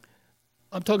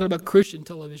 I'm talking about Christian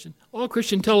television. All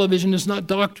Christian television is not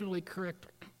doctrinally correct.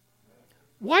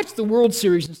 Watch the World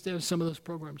Series instead of some of those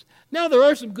programs. Now, there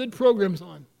are some good programs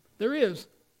on. There is.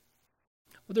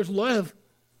 But there's a lot of,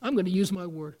 I'm going to use my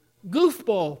word,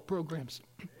 goofball programs.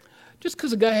 Just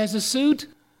because a guy has a suit,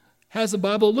 has a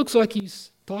Bible, looks like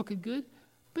he's talking good,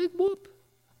 big whoop.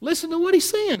 Listen to what he's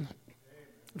saying.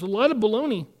 There's a lot of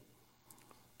baloney.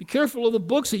 Be careful of the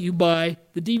books that you buy,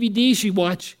 the DVDs you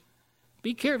watch.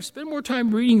 Be careful. Spend more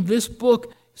time reading this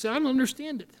book. Say, I don't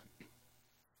understand it.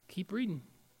 Keep reading.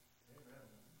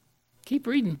 Keep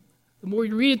reading. The more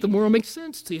you read it, the more it makes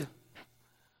sense to you.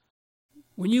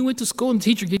 When you went to school and the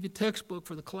teacher gave you a textbook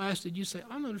for the class, did you say,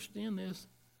 I don't understand this?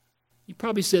 You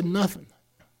probably said nothing.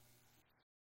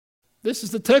 This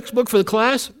is the textbook for the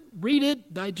class. Read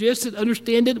it, digest it,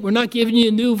 understand it. We're not giving you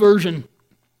a new version.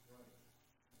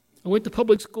 I went to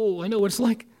public school. I know what it's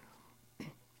like.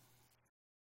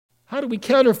 How do we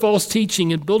counter false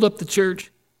teaching and build up the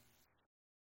church?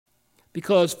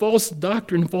 Because false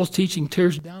doctrine and false teaching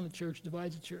tears down the church,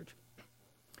 divides the church.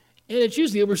 And it's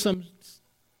usually over some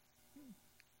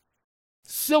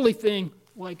silly thing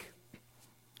like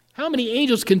how many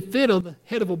angels can fit on the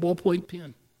head of a ballpoint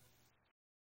pen?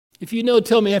 If you know,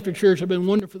 tell me after church. I've been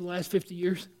wondering for the last 50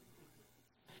 years.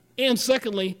 And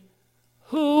secondly,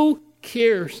 who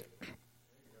cares?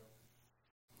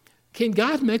 Can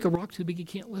God make a rock too big he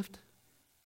can't lift?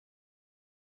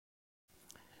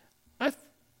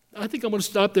 I think I'm going to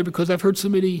stop there because I've heard so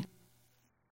many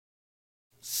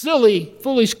silly,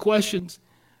 foolish questions.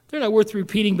 They're not worth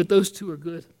repeating, but those two are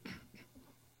good.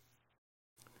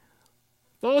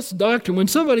 False doctrine. When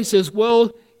somebody says,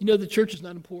 well, you know, the church is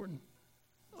not important.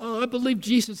 Oh, I believe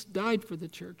Jesus died for the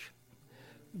church.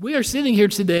 We are sitting here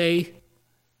today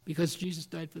because Jesus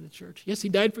died for the church. Yes, he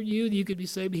died for you, you could be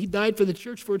saved. He died for the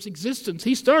church for its existence.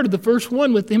 He started the first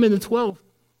one with him and the 12.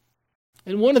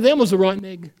 And one of them was a rotten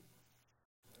egg.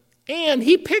 And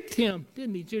he picked him,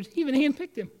 didn't he? He even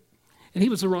handpicked him. And he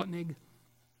was a rotten egg.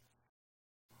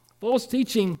 False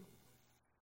teaching.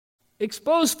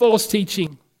 Expose false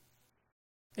teaching.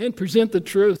 And present the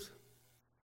truth.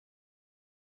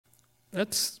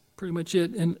 That's pretty much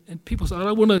it. And people say, I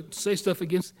don't want to say stuff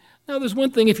against. Now, there's one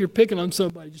thing if you're picking on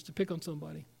somebody, just to pick on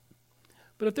somebody.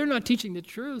 But if they're not teaching the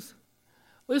truth,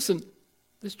 listen,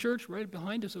 this church right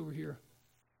behind us over here,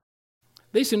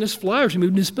 they sent us flyers and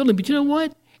moved in this building. But you know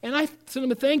what? And I sent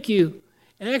them a thank you.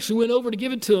 And I actually went over to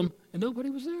give it to them, and nobody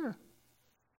was there.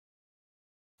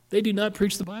 They do not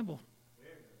preach the Bible.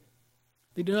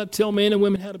 They do not tell men and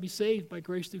women how to be saved by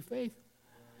grace through faith.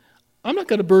 I'm not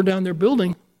going to burn down their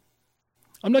building.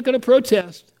 I'm not going to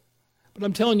protest. But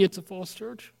I'm telling you, it's a false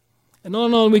church. And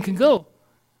on we can go.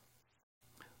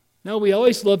 Now, we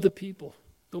always love the people.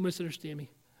 Don't misunderstand me.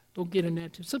 Don't get an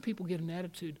attitude. Some people get an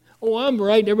attitude. Oh, I'm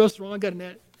right, and everybody else is wrong. I got an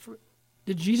attitude.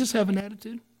 Did Jesus have an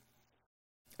attitude?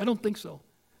 I don't think so.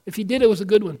 If he did, it was a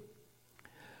good one.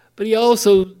 But he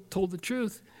also told the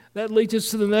truth. That leads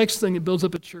us to the next thing that builds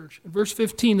up a church. In verse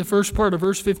 15, the first part of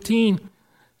verse 15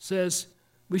 says,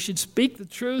 we should speak the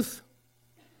truth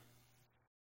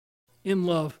in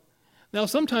love. Now,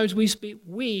 sometimes we speak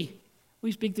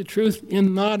the truth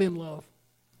not in love.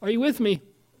 Are you with me?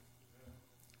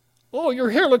 Oh, your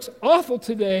hair looks awful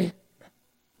today.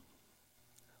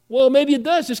 Well, maybe it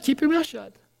does. Just keep your mouth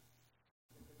shut.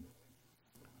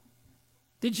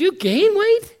 Did you gain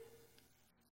weight?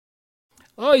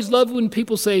 I always love when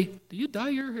people say, do you dye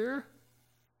your hair?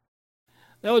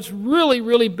 Now, it's really,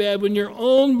 really bad when your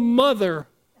own mother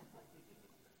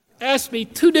asked me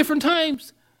 2 different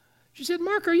times. She said,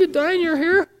 Mark, are you dyeing your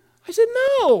hair? I said,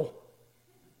 no.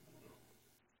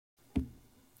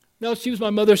 Now, she was my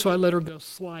mother, so I let her go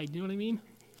slide. You know what I mean?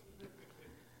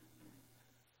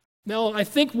 Now, I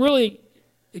think really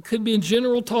it could be in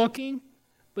general talking,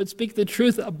 but speak the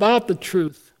truth about the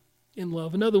truth in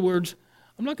love. In other words,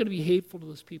 I'm not going to be hateful to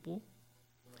those people.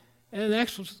 And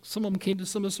actually, some of them came to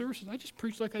some of the services. I just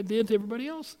preached like I did to everybody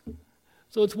else.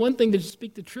 So it's one thing to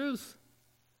speak the truth.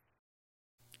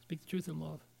 Speak the truth in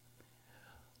love.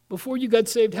 Before you got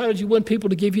saved, how did you want people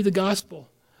to give you the gospel?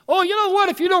 Oh, you know what?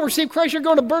 If you don't receive Christ, you're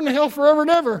going to burn in hell forever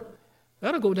and ever.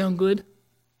 That'll go down good.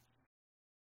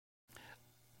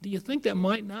 Do you think that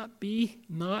might not be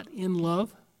not in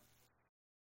love?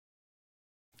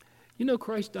 You know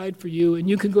Christ died for you, and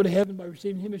you can go to heaven by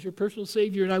receiving him as your personal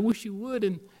Savior, and I wish you would,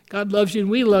 and God loves you, and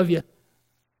we love you.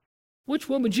 Which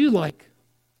one would you like?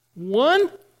 1?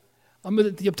 I'm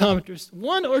at the optometrist.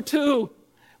 1 or 2?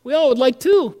 We all would like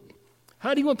 2.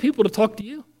 How do you want people to talk to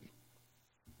you?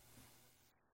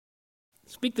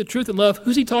 Speak the truth in love.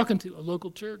 Who's he talking to? A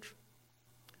local church.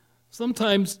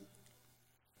 Sometimes,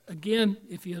 again,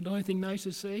 if you don't have anything nice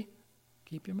to say,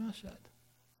 keep your mouth shut.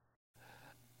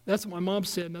 That's what my mom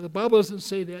said. Now, the Bible doesn't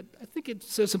say that. I think it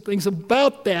says some things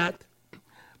about that,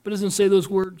 but it doesn't say those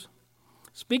words.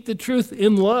 Speak the truth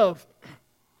in love.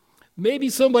 Maybe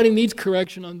somebody needs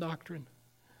correction on doctrine.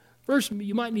 First,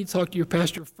 you might need to talk to your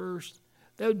pastor first.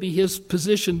 That would be his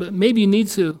position, but maybe you need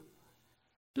to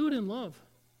do it in love,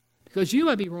 because you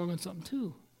might be wrong on something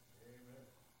too.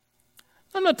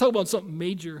 I'm not talking about something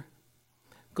major,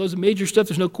 because the major stuff,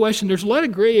 there's no question. There's a lot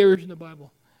of gray areas in the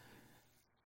Bible.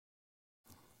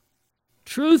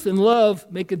 Truth and love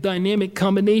make a dynamic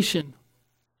combination,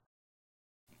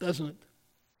 doesn't it?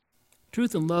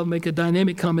 Truth and love make a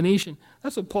dynamic combination.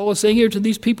 That's what Paul is saying here to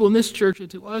these people in this church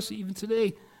and to us even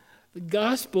today. The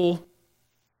gospel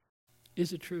is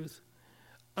the truth.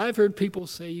 I've heard people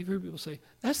say, you've heard people say,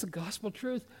 that's the gospel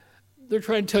truth. They're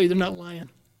trying to tell you they're not lying.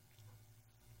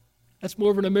 That's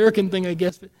more of an American thing, I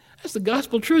guess, but that's the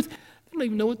gospel truth. They don't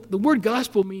even know what the word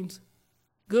gospel means.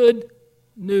 Good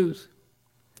news.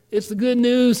 It's the good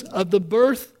news of the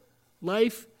birth,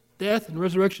 life, death, and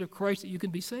resurrection of Christ that you can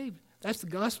be saved. That's the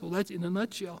gospel. That's in a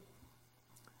nutshell.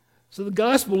 So the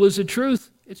gospel is the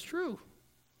truth. It's true.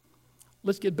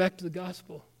 Let's get back to the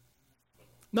gospel.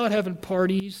 Not having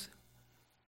parties,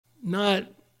 not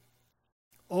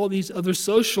all these other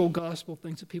social gospel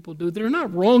things that people do. They're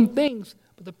not wrong things,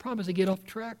 but the problem is they get off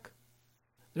track.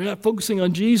 They're not focusing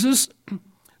on Jesus. They're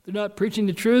not preaching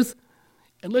the truth.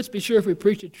 And let's be sure if we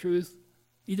preach the truth,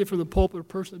 either from the pulpit or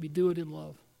personally, we do it in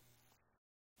love.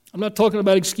 I'm not talking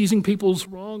about excusing people's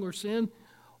wrong or sin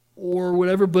or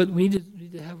whatever, but we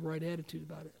need to have the right attitude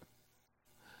about it.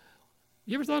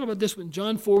 You ever thought about this when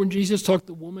John 4, when Jesus talked to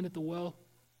the woman at the well?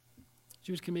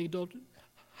 She was committing adultery.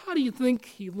 How do you think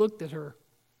he looked at her?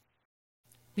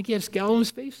 Think he had a scowl on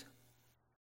his face?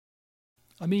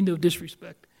 I mean no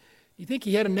disrespect. You think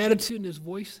he had an attitude in his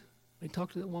voice when he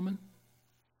talked to that woman?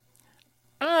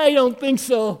 I don't think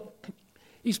so.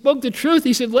 He spoke the truth.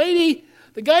 He said, lady,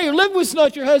 the guy you live with is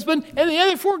not your husband, and the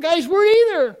other 4 guys weren't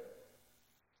either.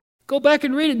 Go back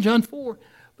and read it in John 4.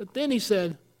 But then he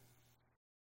said,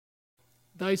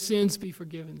 thy sins be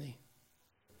forgiven thee.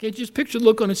 Can't you just picture the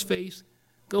look on his face?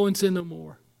 Go and sin no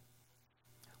more.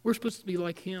 We're supposed to be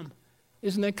like him.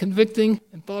 Isn't that convicting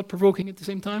and thought-provoking at the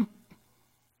same time?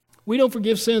 We don't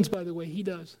forgive sins, by the way. He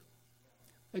does.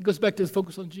 That goes back to the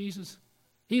focus on Jesus.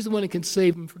 He's the one that can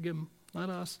save them and forgive them, not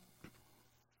us.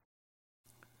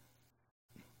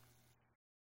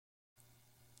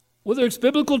 Whether it's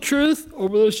biblical truth or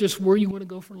whether it's just where you want to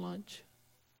go for lunch.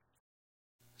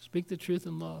 Speak the truth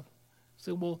in love.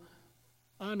 Say, well,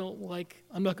 I'm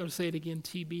not going to say it again,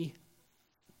 TB.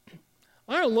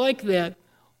 I don't like that.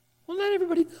 Well, not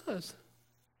everybody does.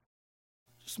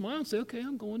 Just smile and say, okay,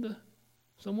 I'm going to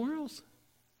somewhere else.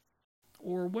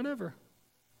 Or whatever.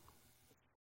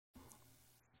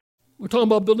 We're talking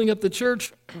about building up the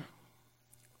church.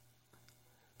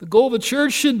 The goal of a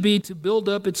church should be to build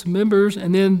up its members,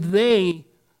 and then they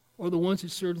are the ones who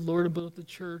serve the Lord and build up the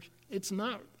church. It's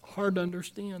not hard to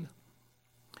understand.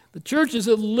 The church is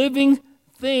a living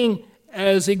thing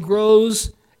as it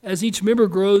grows, as each member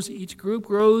grows, each group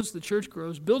grows, the church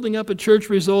grows. Building up a church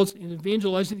results in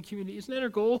evangelizing the community. Isn't that our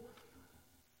goal?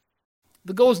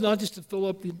 The goal is not just to fill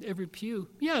up every pew.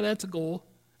 Yeah, that's a goal.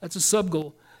 That's a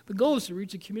sub-goal. The goal is to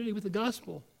reach the community with the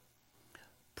gospel.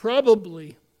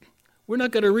 Probably, we're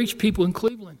not going to reach people in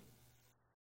Cleveland.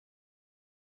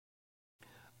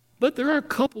 But there are a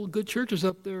couple of good churches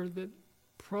up there that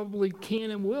probably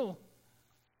can and will.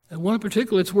 And one in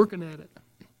particular that's working at it.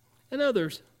 And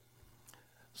others.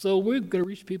 So we're going to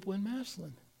reach people in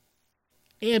Massillon.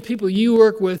 And people you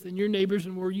work with and your neighbors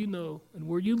and where you know and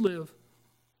where you live.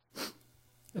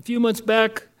 A few months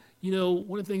back,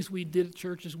 one of the things we did at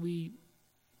church is we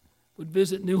would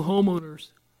visit new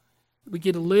homeowners. We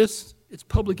get a list. It's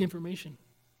public information.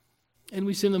 And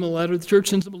we send them a letter. The church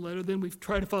sends them a letter. Then we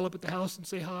try to follow up at the house and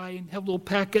say hi and have a little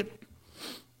packet.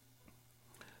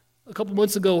 A couple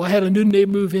months ago, I had a new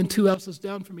neighbor move in 2 houses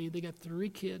down from me. They got 3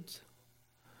 kids.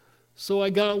 So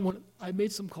I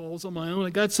made some calls on my own.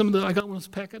 I got one of those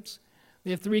packets.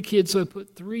 They have 3 kids, so I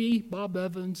put 3 Bob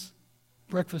Evans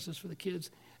breakfasts for the kids.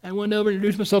 I went over and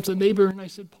introduced myself to the neighbor, and I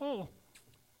said, Paul,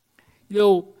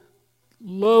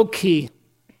 low key.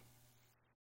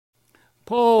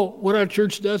 Paul, what our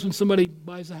church does when somebody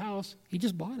buys a house, he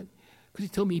just bought it because he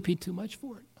told me he paid too much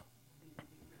for it.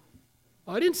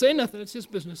 I didn't say nothing. It's his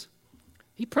business.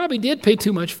 He probably did pay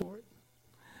too much for it.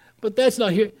 But that's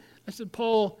not here. I said,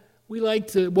 Paul, we like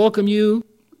to welcome you,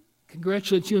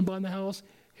 congratulate you on buying the house.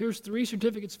 Here's 3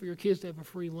 certificates for your kids to have a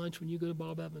free lunch when you go to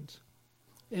Bob Evans.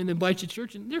 And invite you to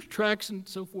church. And there's tracts and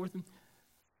so forth.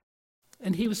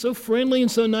 And he was so friendly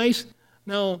and so nice.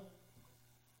 Now,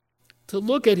 to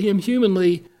look at him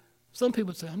humanly, some people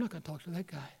would say, I'm not going to talk to that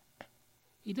guy.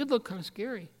 He did look kind of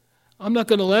scary. I'm not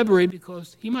going to elaborate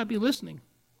because he might be listening.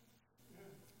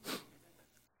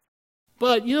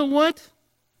 But you know what?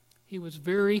 He was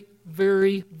very,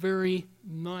 very, very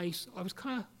nice. I was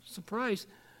kind of surprised.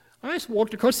 I just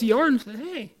walked across the yard and said,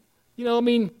 hey,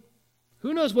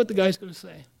 who knows what the guy's going to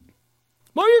say?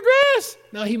 Mow your grass!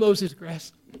 Now he mows his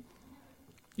grass.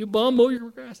 You bum, mow your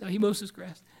grass. Now he mows his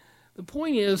grass. The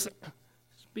point is,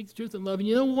 speak the truth in love. And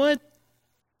you know what?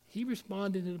 He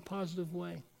responded in a positive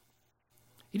way.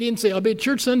 He didn't say, I'll be at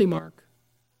church Sunday, Mark.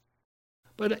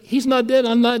 But he's not dead,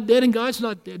 I'm not dead, and God's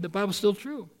not dead. The Bible's still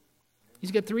true.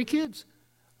 He's got 3 kids.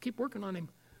 Keep working on him.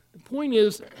 The point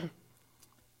is,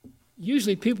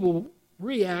 usually people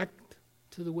react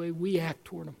to the way we act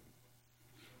toward them.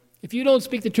 If you don't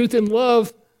speak the truth in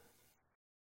love,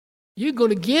 you're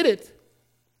going to get it.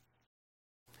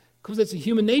 Because it's a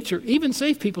human nature. Even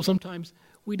saved people sometimes,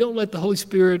 we don't let the Holy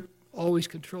Spirit always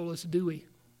control us, do we?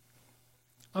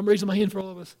 I'm raising my hand for all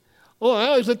of us. Oh, I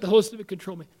always let the Holy Spirit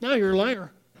control me. Now you're a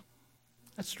liar.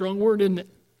 That's a strong word, isn't it?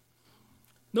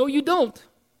 No, you don't.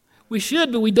 We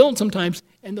should, but we don't sometimes.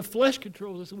 And the flesh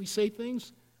controls us, and we say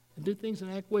things and do things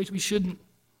and act ways we shouldn't.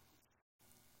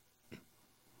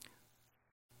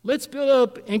 Let's build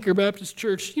up Anchor Baptist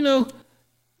Church.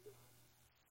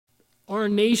 Our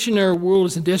nation, our world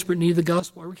is in desperate need of the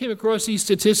gospel. We came across these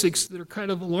statistics that are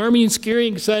kind of alarming and scary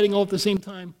and exciting all at the same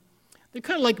time. They're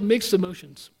kind of like mixed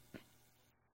emotions.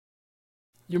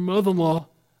 Your mother-in-law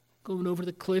going over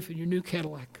the cliff in your new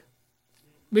Cadillac.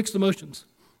 Mixed emotions.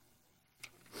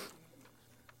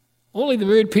 Only the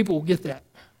married people will get that.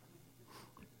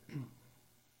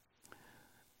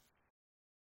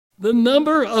 The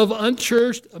number of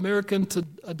unchurched American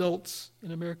adults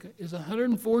in America is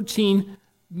 114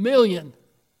 million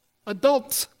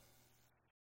adults.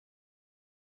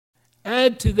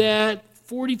 Add to that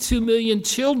 42 million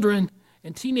children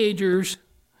and teenagers,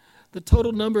 the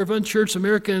total number of unchurched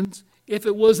Americans. If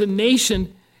it was a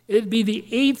nation, it'd be the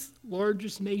 8th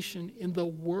largest nation in the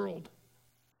world.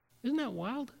 Isn't that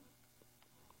wild?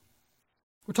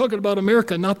 We're talking about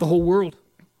America, not the whole world.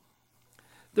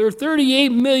 There are 38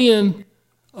 million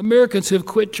Americans who have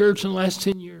quit church in the last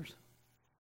 10 years.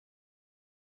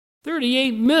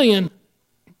 38 million.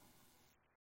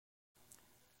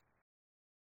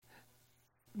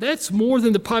 That's more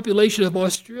than the population of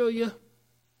Australia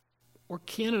or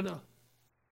Canada.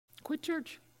 Quit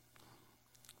church.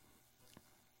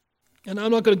 And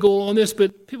I'm not going to go on this,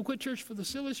 but people quit church for the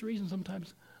silliest reason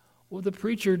sometimes. Well, the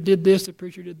preacher did this, the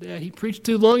preacher did that. He preached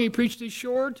too long, he preached too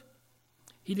short.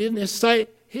 He didn't, his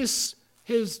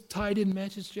tie didn't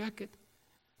match his jacket.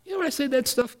 You know when I say that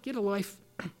stuff? Get a life.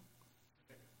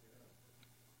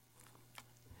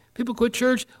 People quit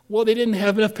church. Well, they didn't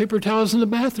have enough paper towels in the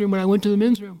bathroom when I went to the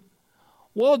men's room.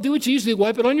 Well, do what you usually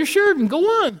wipe it on your shirt and go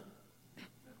on.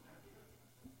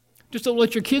 Just don't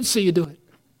let your kids see you do it.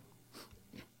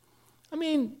 I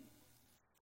mean,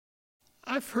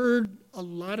 I've heard a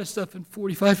lot of stuff in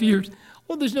 45 years.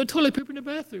 Well, there's no toilet paper in the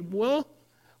bathroom. Well,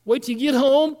 wait till you get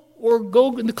home or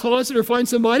go in the closet or find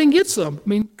somebody and get some. I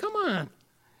mean, come on.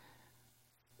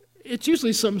 It's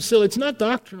usually something silly. It's not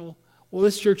doctrinal. Well,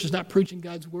 this church is not preaching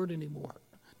God's word anymore.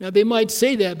 Now, they might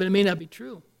say that, but it may not be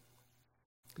true.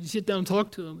 You sit down and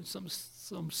talk to them. It's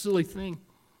some silly thing.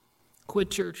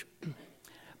 Quit church.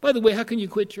 By the way, how can you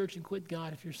quit church and quit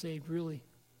God if you're saved, really?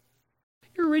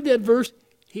 You ever read that verse?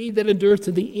 He that endureth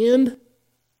to the end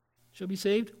shall be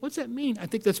saved. What's that mean? I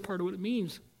think that's part of what it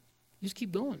means. You just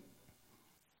keep going.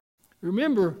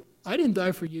 Remember, I didn't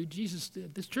die for you. Jesus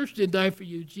did. This church didn't die for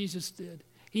you. Jesus did.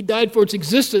 He died for its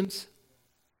existence.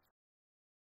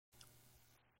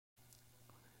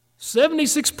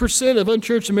 76% of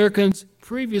unchurched Americans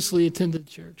previously attended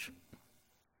church.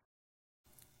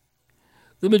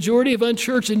 The majority of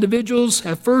unchurched individuals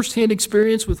have first-hand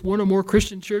experience with one or more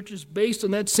Christian churches. Based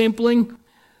on that sampling,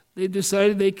 they've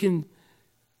decided they can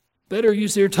better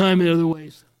use their time in other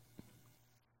ways.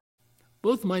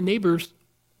 Both my neighbors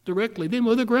directly, they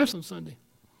mow their grass on Sunday.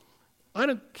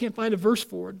 I can't find a verse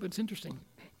for it, but it's interesting.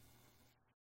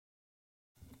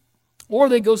 Or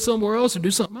they go somewhere else or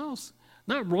do something else.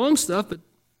 Not wrong stuff, but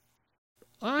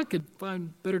I could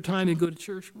find better time than go to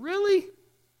church. Really?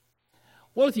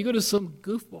 What if you go to some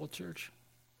goofball church?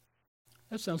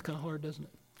 That sounds kind of hard, doesn't it?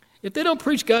 If they don't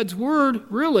preach God's word,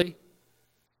 really,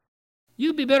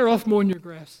 you'd be better off mowing your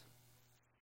grass.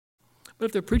 But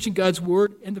if they're preaching God's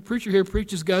word, and the preacher here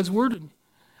preaches God's word, and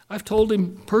I've told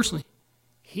him personally,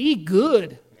 he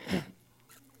good.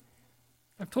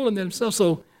 I've told him that himself,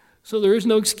 so there is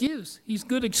no excuse. He's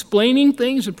good explaining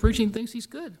things and preaching things. He's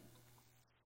good.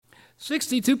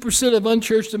 62% of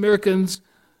unchurched Americans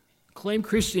claim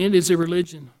Christianity is a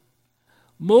religion.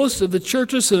 Most of the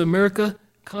churches of America,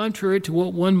 contrary to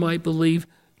what one might believe,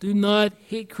 do not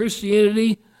hate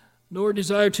Christianity nor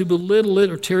desire to belittle it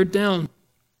or tear it down.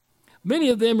 Many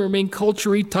of them remain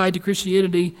culturally tied to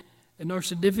Christianity and are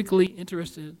significantly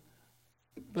interested.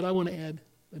 But I want to add,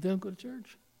 but they don't go to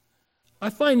church. I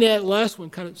find that last one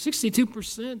kind of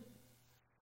 62%.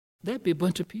 That'd be a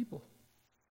bunch of people.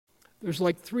 There's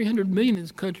like 300 million in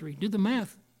this country. Do the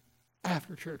math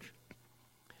after church.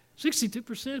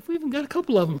 62%, if we even got a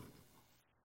couple of them.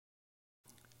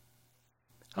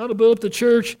 How to build up the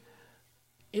church?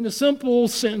 In a simple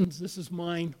sentence, this is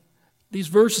mine. These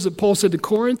verses that Paul said to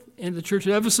Corinth and the church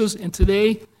at Ephesus and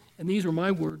today, and these are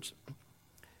my words.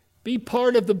 Be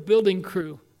part of the building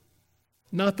crew,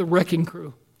 not the wrecking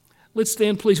crew. Let's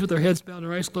stand, please, with our heads bowed and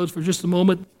our eyes closed for just a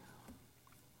moment.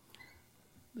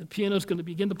 The piano's going to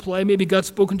begin to play. Maybe God's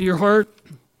spoken to your heart.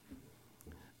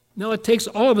 Now, it takes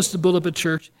all of us to build up a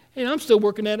church. Hey, I'm still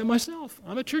working at it myself.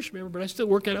 I'm a church member, but I still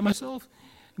work at it myself.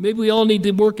 Maybe we all need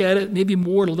to work at it, maybe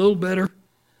more and a little better.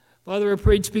 Father, I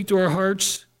pray to speak to our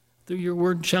hearts through your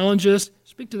word and challenge us.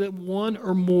 Speak to that one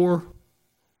or more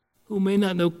who may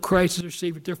not know Christ as their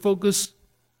Savior. Their focus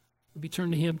would be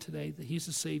turned to him today, that he's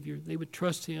the Savior. They would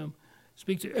trust him.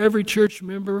 Speak to every church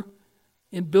member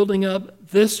in building up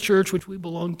this church which we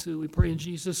belong to. We pray in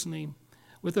Jesus' name.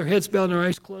 With our heads bowed and our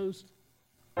eyes closed.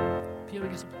 Piano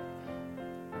gets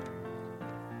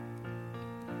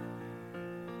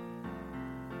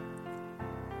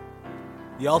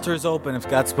The altar is open if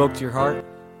God spoke to your heart.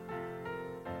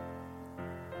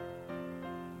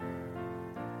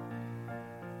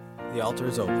 The altar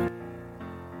is open.